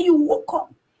strength, that you woke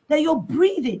up, that you're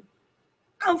breathing,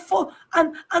 and for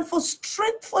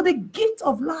strength, for the gift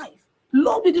of life.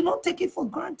 Lord, we do not take it for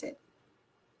granted.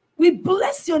 We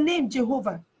bless your name,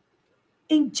 Jehovah.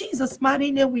 In Jesus'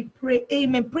 mighty name we pray.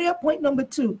 Amen. Prayer point number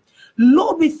two.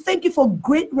 Lord, we thank you for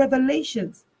great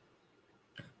revelations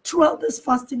throughout this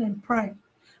fasting and prayer.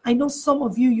 I know some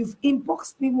of you, you've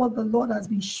inboxed me what the Lord has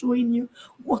been showing you,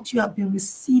 what you have been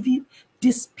receiving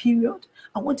this period.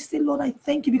 I want to say, Lord, I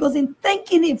thank you, because in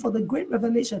thanking him for the great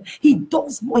revelation, he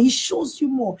does more. He shows you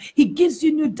more. He gives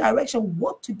you new direction,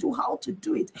 what to do, how to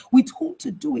do it, with whom to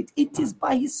do it. It is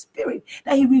by his spirit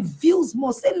that he reveals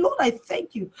more. Say, Lord, I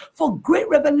thank you for great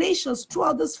revelations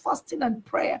throughout this fasting and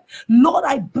prayer. Lord,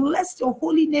 I bless your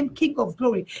holy name, King of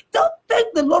glory.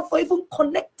 Thank the Lord for even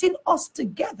connecting us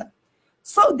together.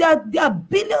 So there are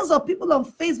billions of people on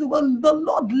Facebook. Well, the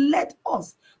Lord led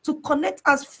us to connect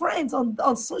as friends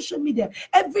on social media.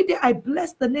 Every day I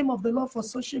bless the name of the Lord for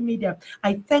social media.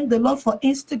 I thank the Lord for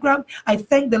Instagram. I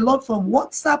thank the Lord for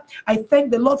WhatsApp. I thank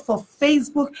the Lord for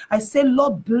Facebook. I say,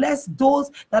 Lord, bless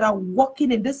those that are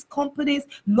working in these companies.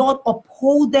 Lord,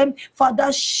 uphold them.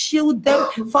 Father, shield them.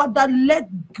 Father,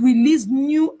 release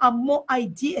new and more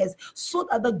ideas so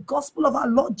that the gospel of our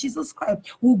Lord Jesus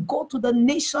Christ will go to the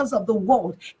nations of the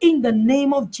world in the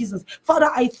name of Jesus. Father,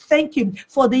 I thank you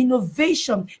for the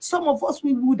innovation. Some of us,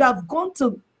 we would have gone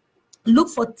to look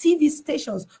for TV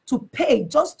stations to pay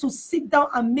just to sit down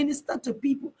and minister to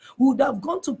people. We would have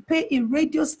gone to pay a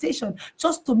radio station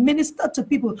just to minister to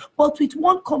people. But with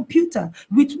one computer,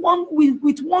 with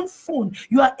one phone,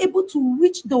 you are able to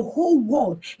reach the whole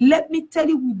world. Let me tell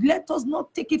you, let us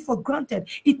not take it for granted.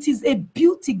 It is a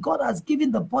beauty God has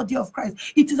given the body of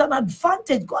Christ. It is an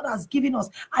advantage God has given us.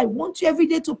 I want you every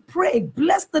day to pray.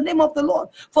 Bless the name of the Lord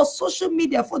for social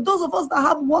media. For those of us that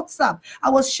have WhatsApp,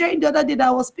 I was sharing the other day that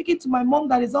I was speaking to my mom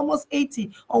that is almost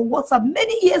 80 on WhatsApp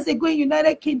many years ago in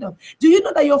United Kingdom. Do you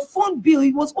know that your phone bill,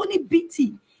 it was only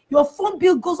BT? Your phone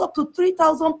bill goes up to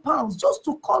 £3,000 just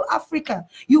to call Africa.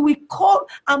 You will call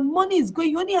and money is going.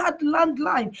 You only had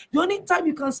landline. The only time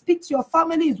you can speak to your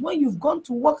family is when you've gone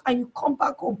to work and you come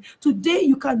back home. Today,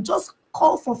 you can just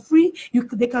call for free.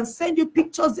 They can send you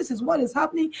pictures. This is what is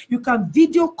happening. You can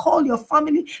video call your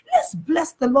family. Let's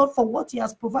bless the Lord for what he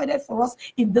has provided for us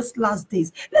in this last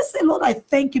days. Let's say, Lord, I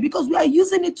thank you because we are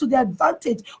using it to the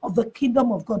advantage of the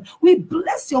kingdom of God. We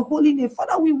bless your holy name.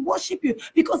 Father, we worship you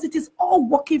because it is all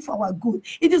working for our good.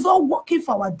 It is all working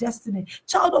for our destiny.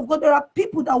 Child of God, there are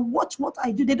people that watch what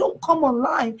I do. They don't come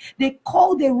online. They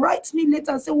call, they write me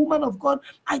later and say, woman of God,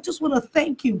 I just want to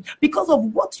thank you because of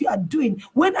what you are doing.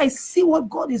 When I see what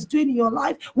God is doing in your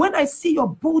life, when I see your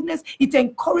boldness, it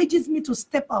encourages me to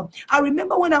step out. I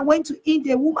remember when I went to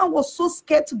India, a woman was so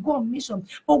scared to go on mission,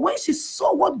 but when she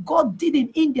saw what God did in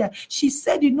India, she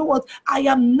said, you know what, I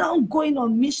am now going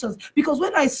on missions. Because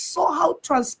when I saw how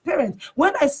transparent,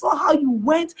 when I saw how you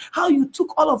went, how you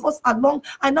took all of us along,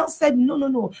 I now said, no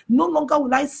longer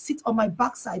will I sit on my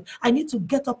backside. I need to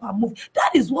get up and move.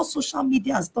 That is what social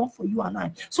media has done for you and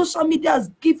I. Social media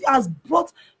has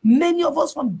brought many of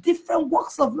us from different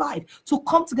walks of life to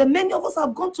come together. Many of us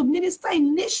have gone to minister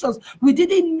in nations we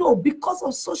didn't know because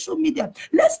of social media.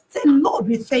 Let's say, Lord,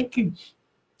 we thank you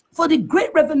for the great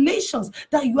revelations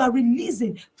that you are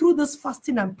releasing through this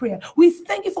fasting and prayer. We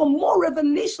thank you for more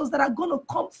revelations that are going to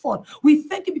come forth. We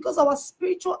thank you because our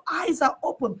spiritual eyes are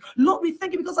open. Lord, we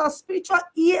thank you because our spiritual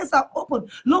ears are open.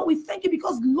 Lord, we thank you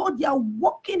because, Lord, you are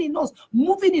working in us,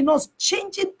 moving in us,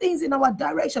 changing things in our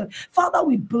direction. Father,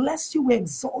 we bless you, we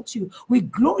exalt you, we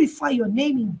glorify your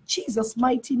name. In Jesus'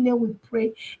 mighty name we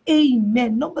pray.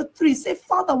 Amen. Number 3, say,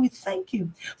 Father, we thank you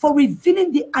for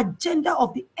revealing the agenda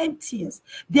of the emptiers.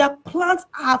 Their plans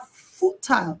are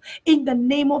futile in the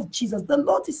name of Jesus. The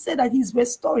Lord is said that he's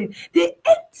restoring. They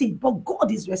empty, but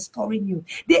God is restoring you.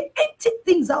 They empty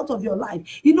things out of your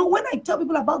life. You know, when I tell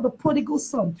people about the prodigal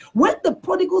son, when the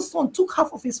prodigal son took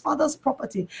half of his father's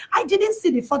property, I didn't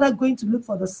see the father going to look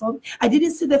for the son. I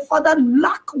didn't see the father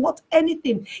lack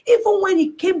anything. Even when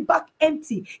he came back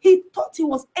empty, he thought he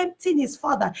was emptying his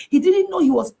father. He didn't know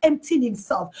he was emptying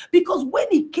himself, because when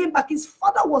he came back, his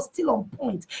father was still on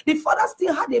point. The father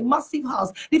still had a massive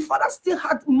house. The father still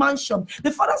had mansion.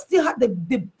 The father still had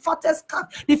the fattest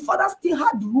calf. The father still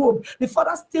had robe. The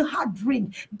father still had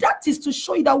ring. That is to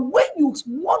show you that when you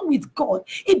won with God,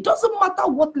 it doesn't matter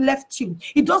what left you.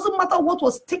 It doesn't matter what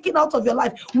was taken out of your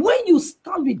life. When you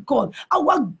stand with God,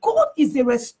 our God is a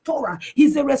restorer.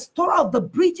 He's a restorer of the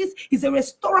bridges. He's a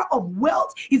restorer of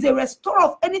wealth. He's a restorer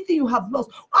of anything you have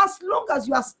lost. As long as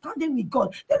you are standing with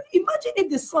God. Then imagine if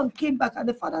the son came back and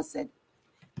the father said,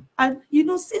 and you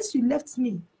know, since you left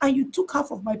me and you took half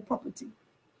of my property,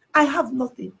 I have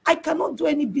nothing. I cannot do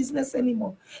any business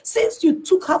anymore. Since you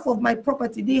took half of my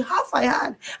property, the half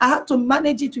I had to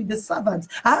manage it with the servants.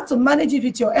 I had to manage it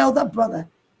with your elder brother.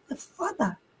 The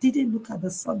father didn't look at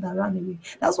the son that ran away.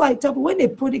 That's why I tell you, when a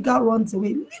prodigal runs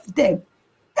away, leave them.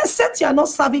 Except you are not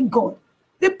serving God.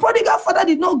 The prodigal father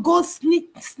did not go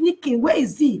sneaking. Where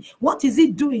is he? What is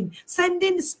he doing?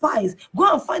 Sending spies.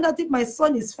 Go and find out if my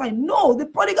son is fine. No, the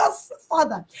prodigal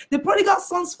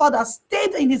son's father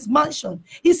stayed in his mansion.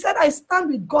 He said, I stand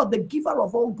with God, the giver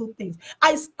of all good things.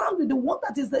 I stand with the one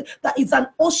that is an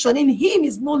ocean. In him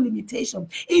is no limitation.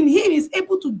 In him is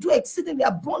able to do exceedingly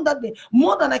abundantly,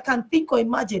 more than I can think or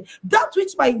imagine. That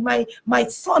which my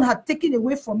son had taken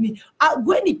away from me,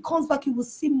 when he comes back, he will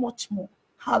see much more.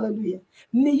 Hallelujah.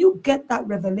 May you get that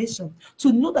revelation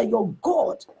to know that your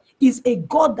God is a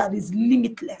God that is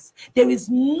limitless. There is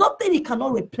nothing he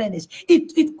cannot replenish.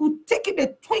 It could take him a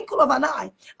twinkle of an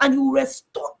eye and he will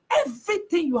restore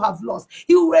everything you have lost.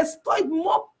 He will restore it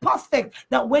more perfect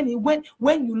than when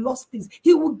you lost things.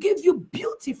 He will give you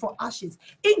beauty for ashes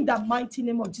in the mighty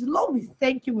name of Jesus. Lord, we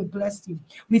thank you. We bless you.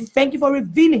 We thank you for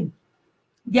revealing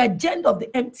the agenda of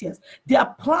the emptiers. Their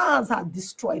plans are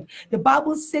destroyed. The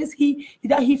Bible says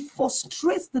that he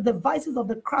frustrates the devices of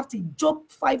the crafty. Job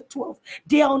 5:12.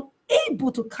 They are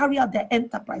unable to carry out their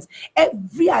enterprise.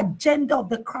 Every agenda of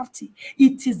the crafty,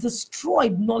 it is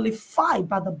destroyed, nullified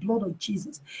by the blood of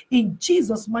Jesus. In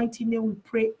Jesus' mighty name we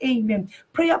pray. Amen.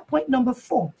 Prayer point number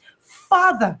 4.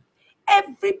 Father,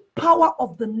 every power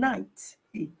of the night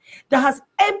that has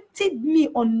emptied me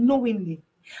unknowingly,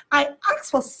 I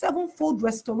ask for sevenfold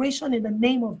restoration in the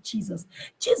name of Jesus.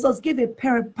 Jesus gave a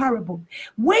parable.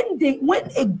 When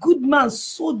a good man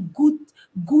sowed good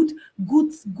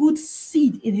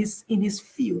seed in his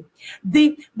field,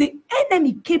 the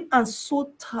enemy came and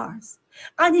sowed tares,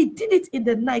 and he did it in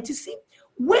the night. You see,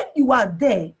 when you are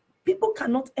there, people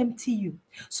cannot empty you.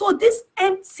 So this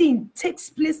emptying takes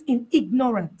place in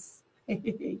ignorance.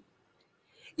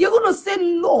 You're going to say,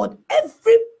 Lord,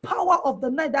 every power of the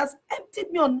night that's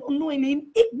emptied me unknowingly in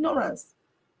ignorance,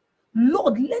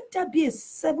 Lord, let there be a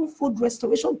sevenfold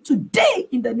restoration today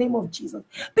in the name of Jesus.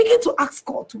 Begin to ask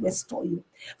God to restore you.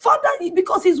 Father,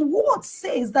 because his word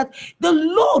says that the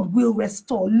Lord will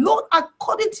restore. Lord,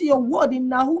 according to your word in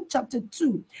Nahum chapter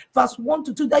 2, verse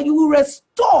 1-2, that you will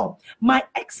restore my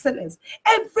excellence.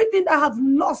 Everything I have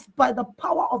lost by the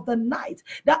power of the night,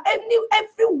 that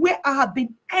everywhere I have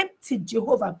been emptied,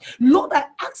 Jehovah, Lord, I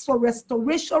ask for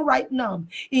restoration right now.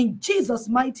 In Jesus'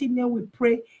 mighty name we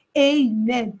pray.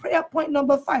 Amen. Prayer point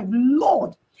number 5.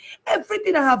 Lord,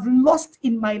 everything I have lost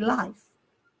in my life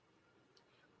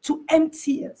to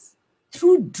emptiness,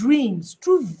 through dreams,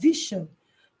 through vision,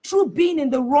 through being in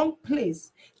the wrong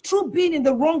place, through being in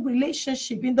the wrong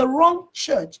relationship, in the wrong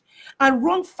church, and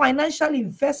wrong financial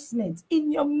investment, in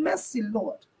your mercy,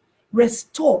 Lord,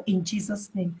 restore in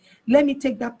Jesus' name. Let me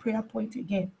take that prayer point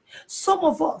again. Some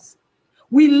of us,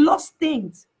 we lost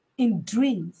things in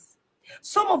dreams.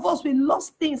 Some of us, we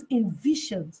lost things in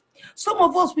visions. Some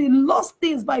of us, we lost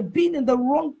things by being in the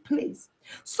wrong place.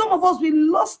 Some of us, we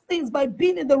lost things by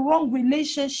being in the wrong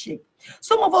relationship.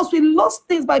 Some of us, we lost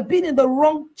things by being in the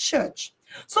wrong church.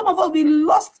 Some of us, we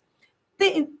lost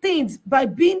things by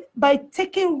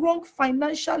taking wrong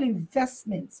financial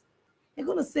investments. You're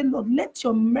going to say, Lord, let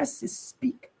your mercy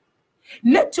speak.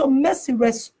 Let your mercy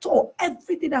restore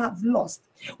everything I have lost.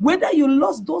 Whether you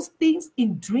lost those things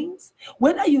in dreams,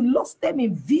 whether you lost them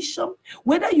in vision,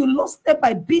 whether you lost them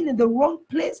by being in the wrong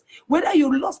place, whether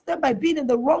you lost them by being in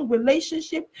the wrong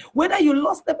relationship, whether you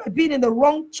lost them by being in the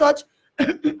wrong church,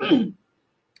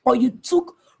 or you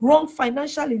took wrong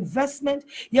financial investment,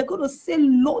 you're going to say,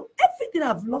 Lord, everything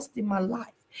I've lost in my life,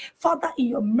 Father, in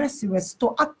your mercy,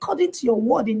 restore, according to your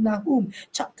word in Nahum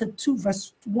chapter 2,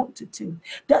 verse 1-2,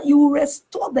 that you will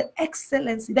restore the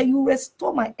excellency, that you will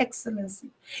restore my excellency.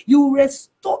 You will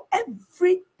restore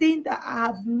everything that I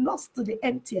have lost to the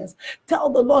emptiers. Tell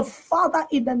the Lord, Father,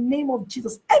 in the name of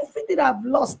Jesus, everything I've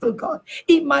lost to God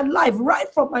in my life,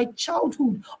 right from my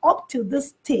childhood up to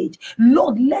this stage,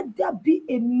 Lord, let there be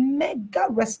a mega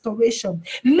restoration.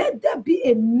 Let there be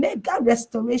a mega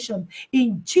restoration.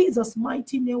 In Jesus'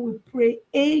 mighty name we pray.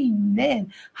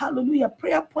 Amen. Hallelujah.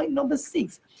 Prayer point number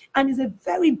 6. And it's a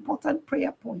very important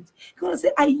prayer point. You're going to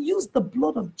say, I use the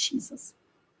blood of Jesus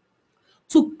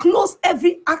to close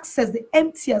every access the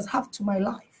emptiers have to my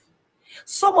life.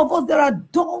 Some of us, there are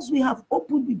doors we have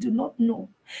opened we do not know.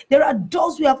 There are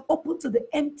doors we have opened to the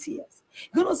emptiers.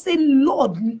 You're going to say,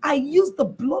 Lord, I use the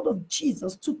blood of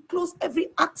Jesus to close every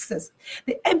access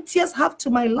the emptiers have to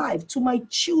my life, to my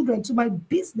children, to my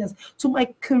business, to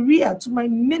my career, to my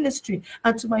ministry,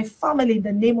 and to my family in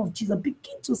the name of Jesus.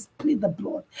 Begin to split the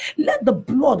blood. Let the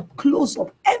blood close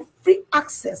up every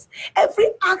access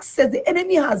the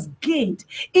enemy has gained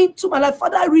into my life.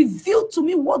 Father, reveal to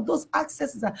me what those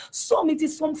accesses are. Some, it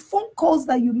is some phone calls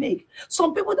that you make,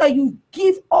 some people that you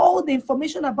give all the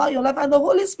information about your life, and the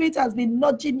Holy Spirit has been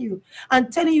nudging you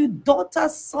and telling you, daughter,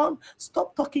 son,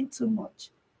 stop talking too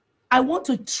much. I want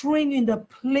to train you in the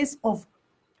place of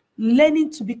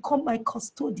learning to become my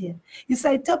custodian. You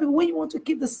say, I tell people, when you want to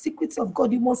keep the secrets of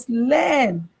God, you must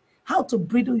learn how to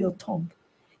bridle your tongue.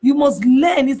 You must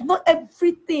learn. It's not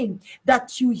everything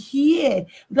that you hear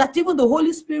that even the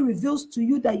Holy Spirit reveals to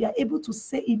you that you are able to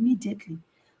say immediately.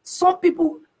 Some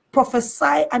people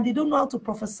prophesy and they don't know how to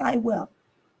prophesy well.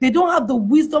 They don't have the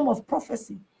wisdom of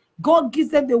prophecy. God gives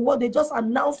them the word. They just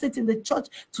announce it in the church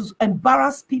to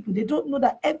embarrass people. They don't know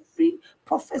that every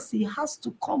prophecy has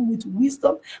to come with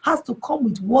wisdom, has to come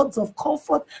with words of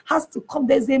comfort, has to come.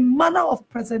 There's a manner of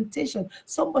presentation.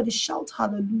 Somebody shout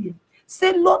hallelujah.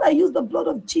 Say, Lord, I use the blood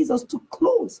of Jesus to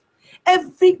close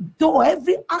every door,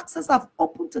 every access I've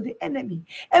opened to the enemy,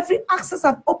 every access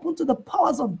I've opened to the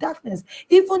powers of darkness,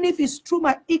 even if it's through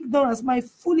my ignorance, my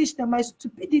foolishness, my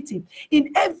stupidity.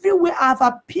 In every way I've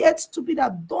appeared stupid,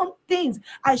 I've done things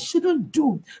I shouldn't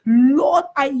do. Lord,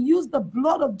 I use the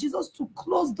blood of Jesus to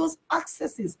close those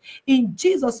accesses. In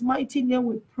Jesus' mighty name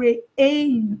we pray.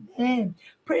 Amen.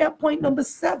 Prayer point number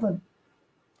 7.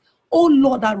 Oh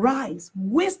Lord, arise,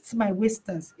 waste my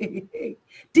wasters,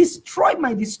 destroy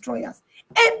my destroyers,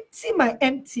 empty my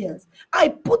emptiers. I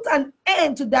put an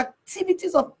end to the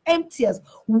activities of emptiers,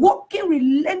 working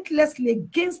relentlessly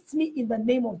against me in the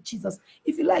name of Jesus.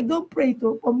 If you like, don't pray it.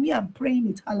 For me, I'm praying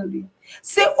it. Hallelujah.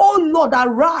 Say, oh Lord,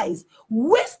 arise,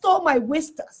 waste all my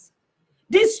wasters,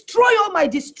 destroy all my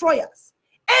destroyers,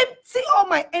 empty all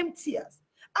my emptiers.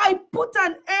 I put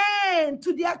an end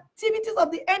to the activities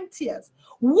of the emptiers,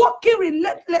 working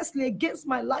relentlessly against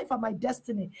my life and my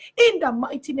destiny. In the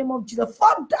mighty name of Jesus,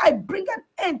 Father, I bring an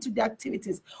end to the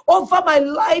activities. Over my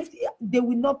life, they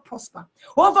will not prosper.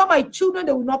 Over my children,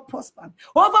 they will not prosper.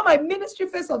 Over my ministry,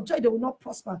 Face of Joy, they will not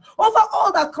prosper. Over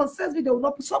all that concerns me, they will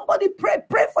not prosper. Somebody pray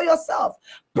for yourself.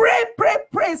 Pray.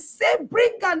 Say,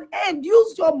 bring an end.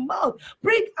 Use your mouth.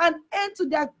 Bring an end to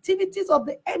the activities of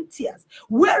the emptiers.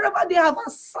 Wherever they have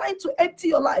assigned to empty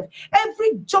your life,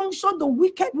 every junction the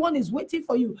wicked one is waiting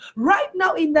for you. Right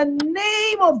now, in the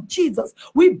name of Jesus,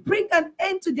 we bring an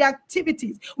end to their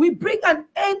activities. We bring an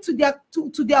end to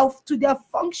their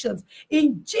functions.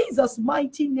 In Jesus'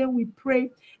 mighty name we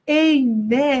pray.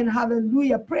 Amen.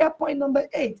 Hallelujah. Prayer point number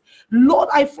 8. Lord,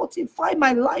 I fortify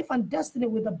my life and destiny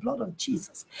with the blood of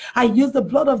Jesus. I use the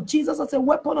blood of Jesus as a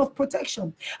weapon of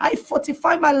protection. I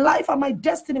fortify my life and my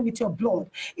destiny with your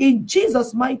blood. In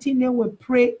Jesus' mighty name we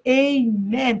pray.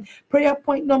 Amen. Prayer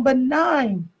point number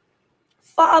 9.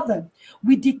 Father,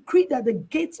 we decree that the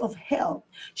gates of hell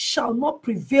shall not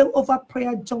prevail over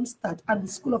Prayer Jumpstart and the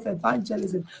School of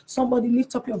Evangelism. Somebody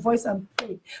lift up your voice and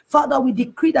pray. Father, we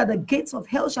decree that the gates of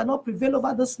hell shall not prevail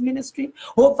over this ministry,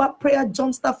 over Prayer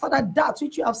Jumpstart. Father, that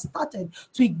which you have started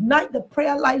to ignite the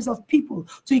prayer lives of people,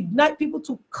 to ignite people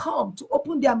to come, to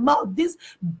open their mouth. This,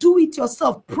 do it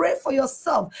yourself. Pray for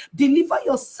yourself. Deliver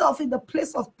yourself in the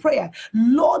place of prayer.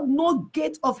 Lord, no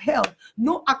gate of hell,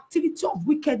 no activity of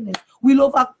wickedness will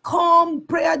overcome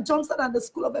Prayer Jumpstart and the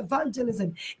School of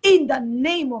Evangelism. In the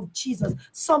name of Jesus.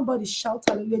 Somebody shout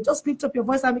hallelujah. Just lift up your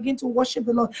voice and begin to worship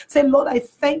the Lord. Say, Lord, I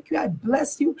thank you. I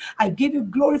bless you. I give you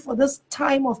glory for this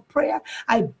time of prayer.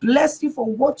 I bless you for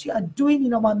what you are doing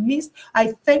in our midst.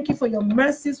 I thank you for your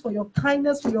mercies, for your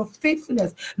kindness, for your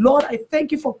faithfulness. Lord, I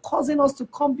thank you for causing us to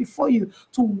come before you,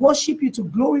 to worship you, to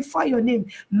glorify your name.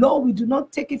 Lord, we do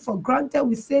not take it for granted.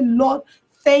 We say, Lord,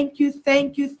 thank you,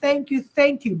 thank you, thank you,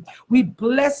 thank you. We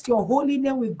bless your holy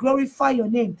name. We glorify your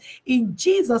name. In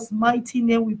Jesus' mighty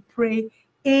name we pray.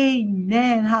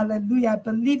 Amen. Hallelujah. I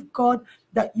believe, God,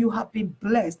 that you have been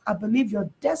blessed. I believe your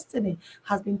destiny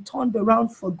has been turned around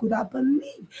for good. I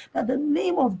believe that the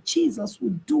name of Jesus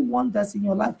will do wonders in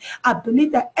your life. I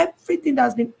believe that everything that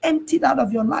has been emptied out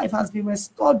of your life has been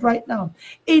restored right now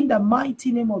in the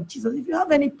mighty name of Jesus. If you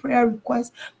have any prayer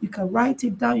requests, you can write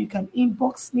it down. You can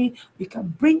inbox me. We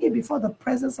can bring it before the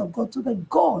presence of God, to the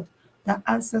God that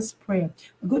answers prayer.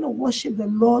 We're going to worship the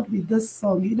Lord with this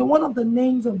song. You know, one of the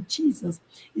names of Jesus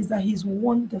is that he's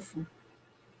wonderful.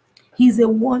 He's a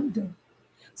wonder.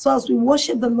 So as we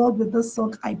worship the Lord with this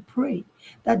song, I pray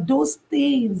that those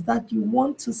things that you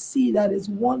want to see, that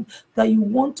you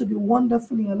want to be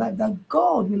wonderful in your life, that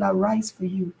God will arise for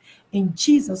you. In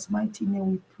Jesus' mighty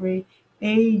name we pray.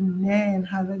 Amen.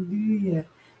 Hallelujah.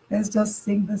 Let's just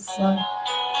sing this song.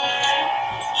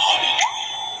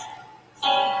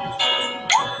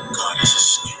 God is a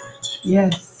spirit.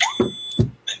 Yes. And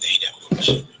they that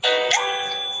worship him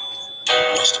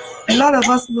must worship. A lot of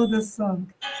us know this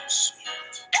song. In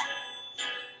spirit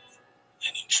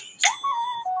and in truth.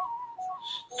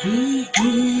 We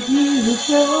give you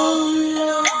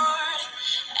glory.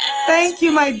 Thank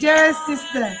you, my dearest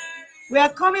sister. We are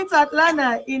coming to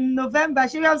Atlanta in November.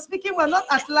 She was speaking, well, not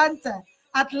Atlanta,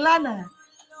 Atlanta.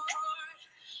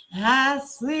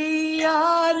 As we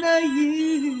honor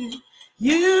you,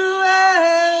 you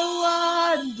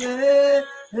are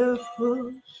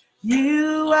wonderful.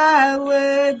 You are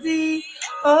worthy,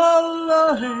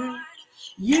 oh Lord.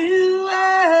 You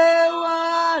are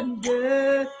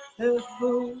wonderful.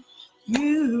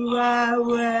 You are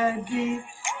worthy,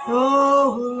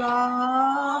 oh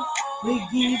Lord. We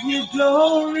give you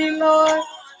glory, Lord,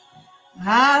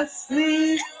 as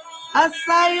I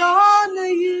honor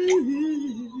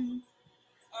you.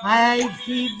 I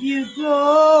give you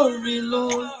glory,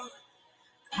 Lord,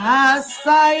 as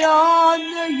I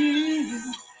honor you.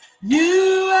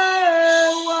 You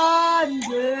are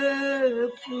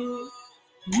wonderful.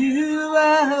 You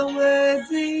are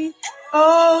worthy,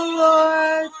 oh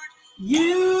Lord.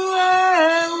 You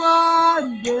are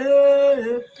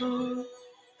wonderful.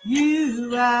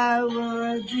 You are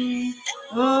worthy,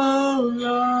 oh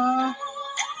Lord.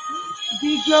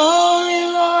 The glory,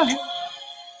 Lord,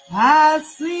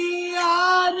 as we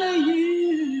honor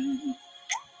you.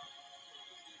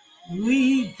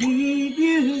 We give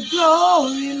you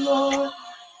glory, Lord,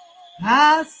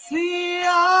 as we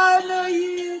honor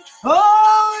you.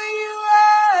 Oh, you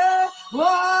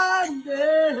are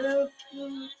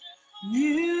wonderful.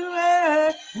 You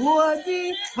are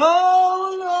worthy,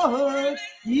 oh Lord.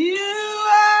 You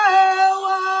are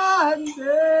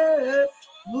wonderful.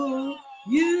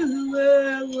 You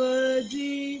are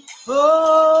worthy,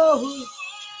 oh.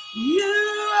 You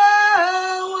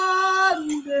are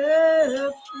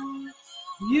wonderful.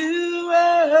 You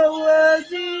are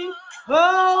worthy,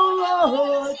 oh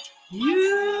Lord.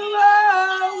 You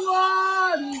are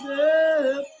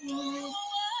wonderful.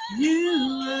 You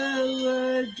are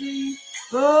worthy,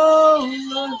 oh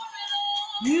Lord.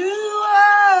 You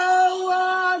are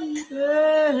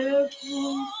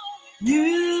wonderful.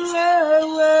 You are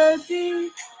worthy,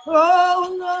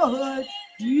 oh Lord.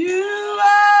 You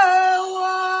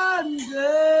are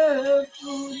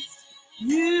wonderful.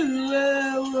 You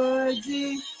are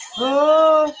worthy,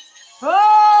 oh,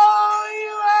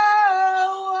 you are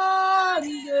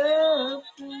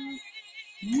wonderful.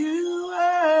 You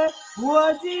are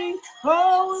worthy,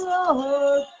 oh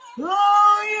Lord.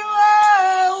 Oh, you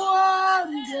are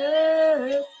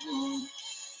wonderful.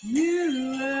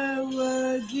 You are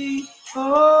worthy,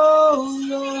 oh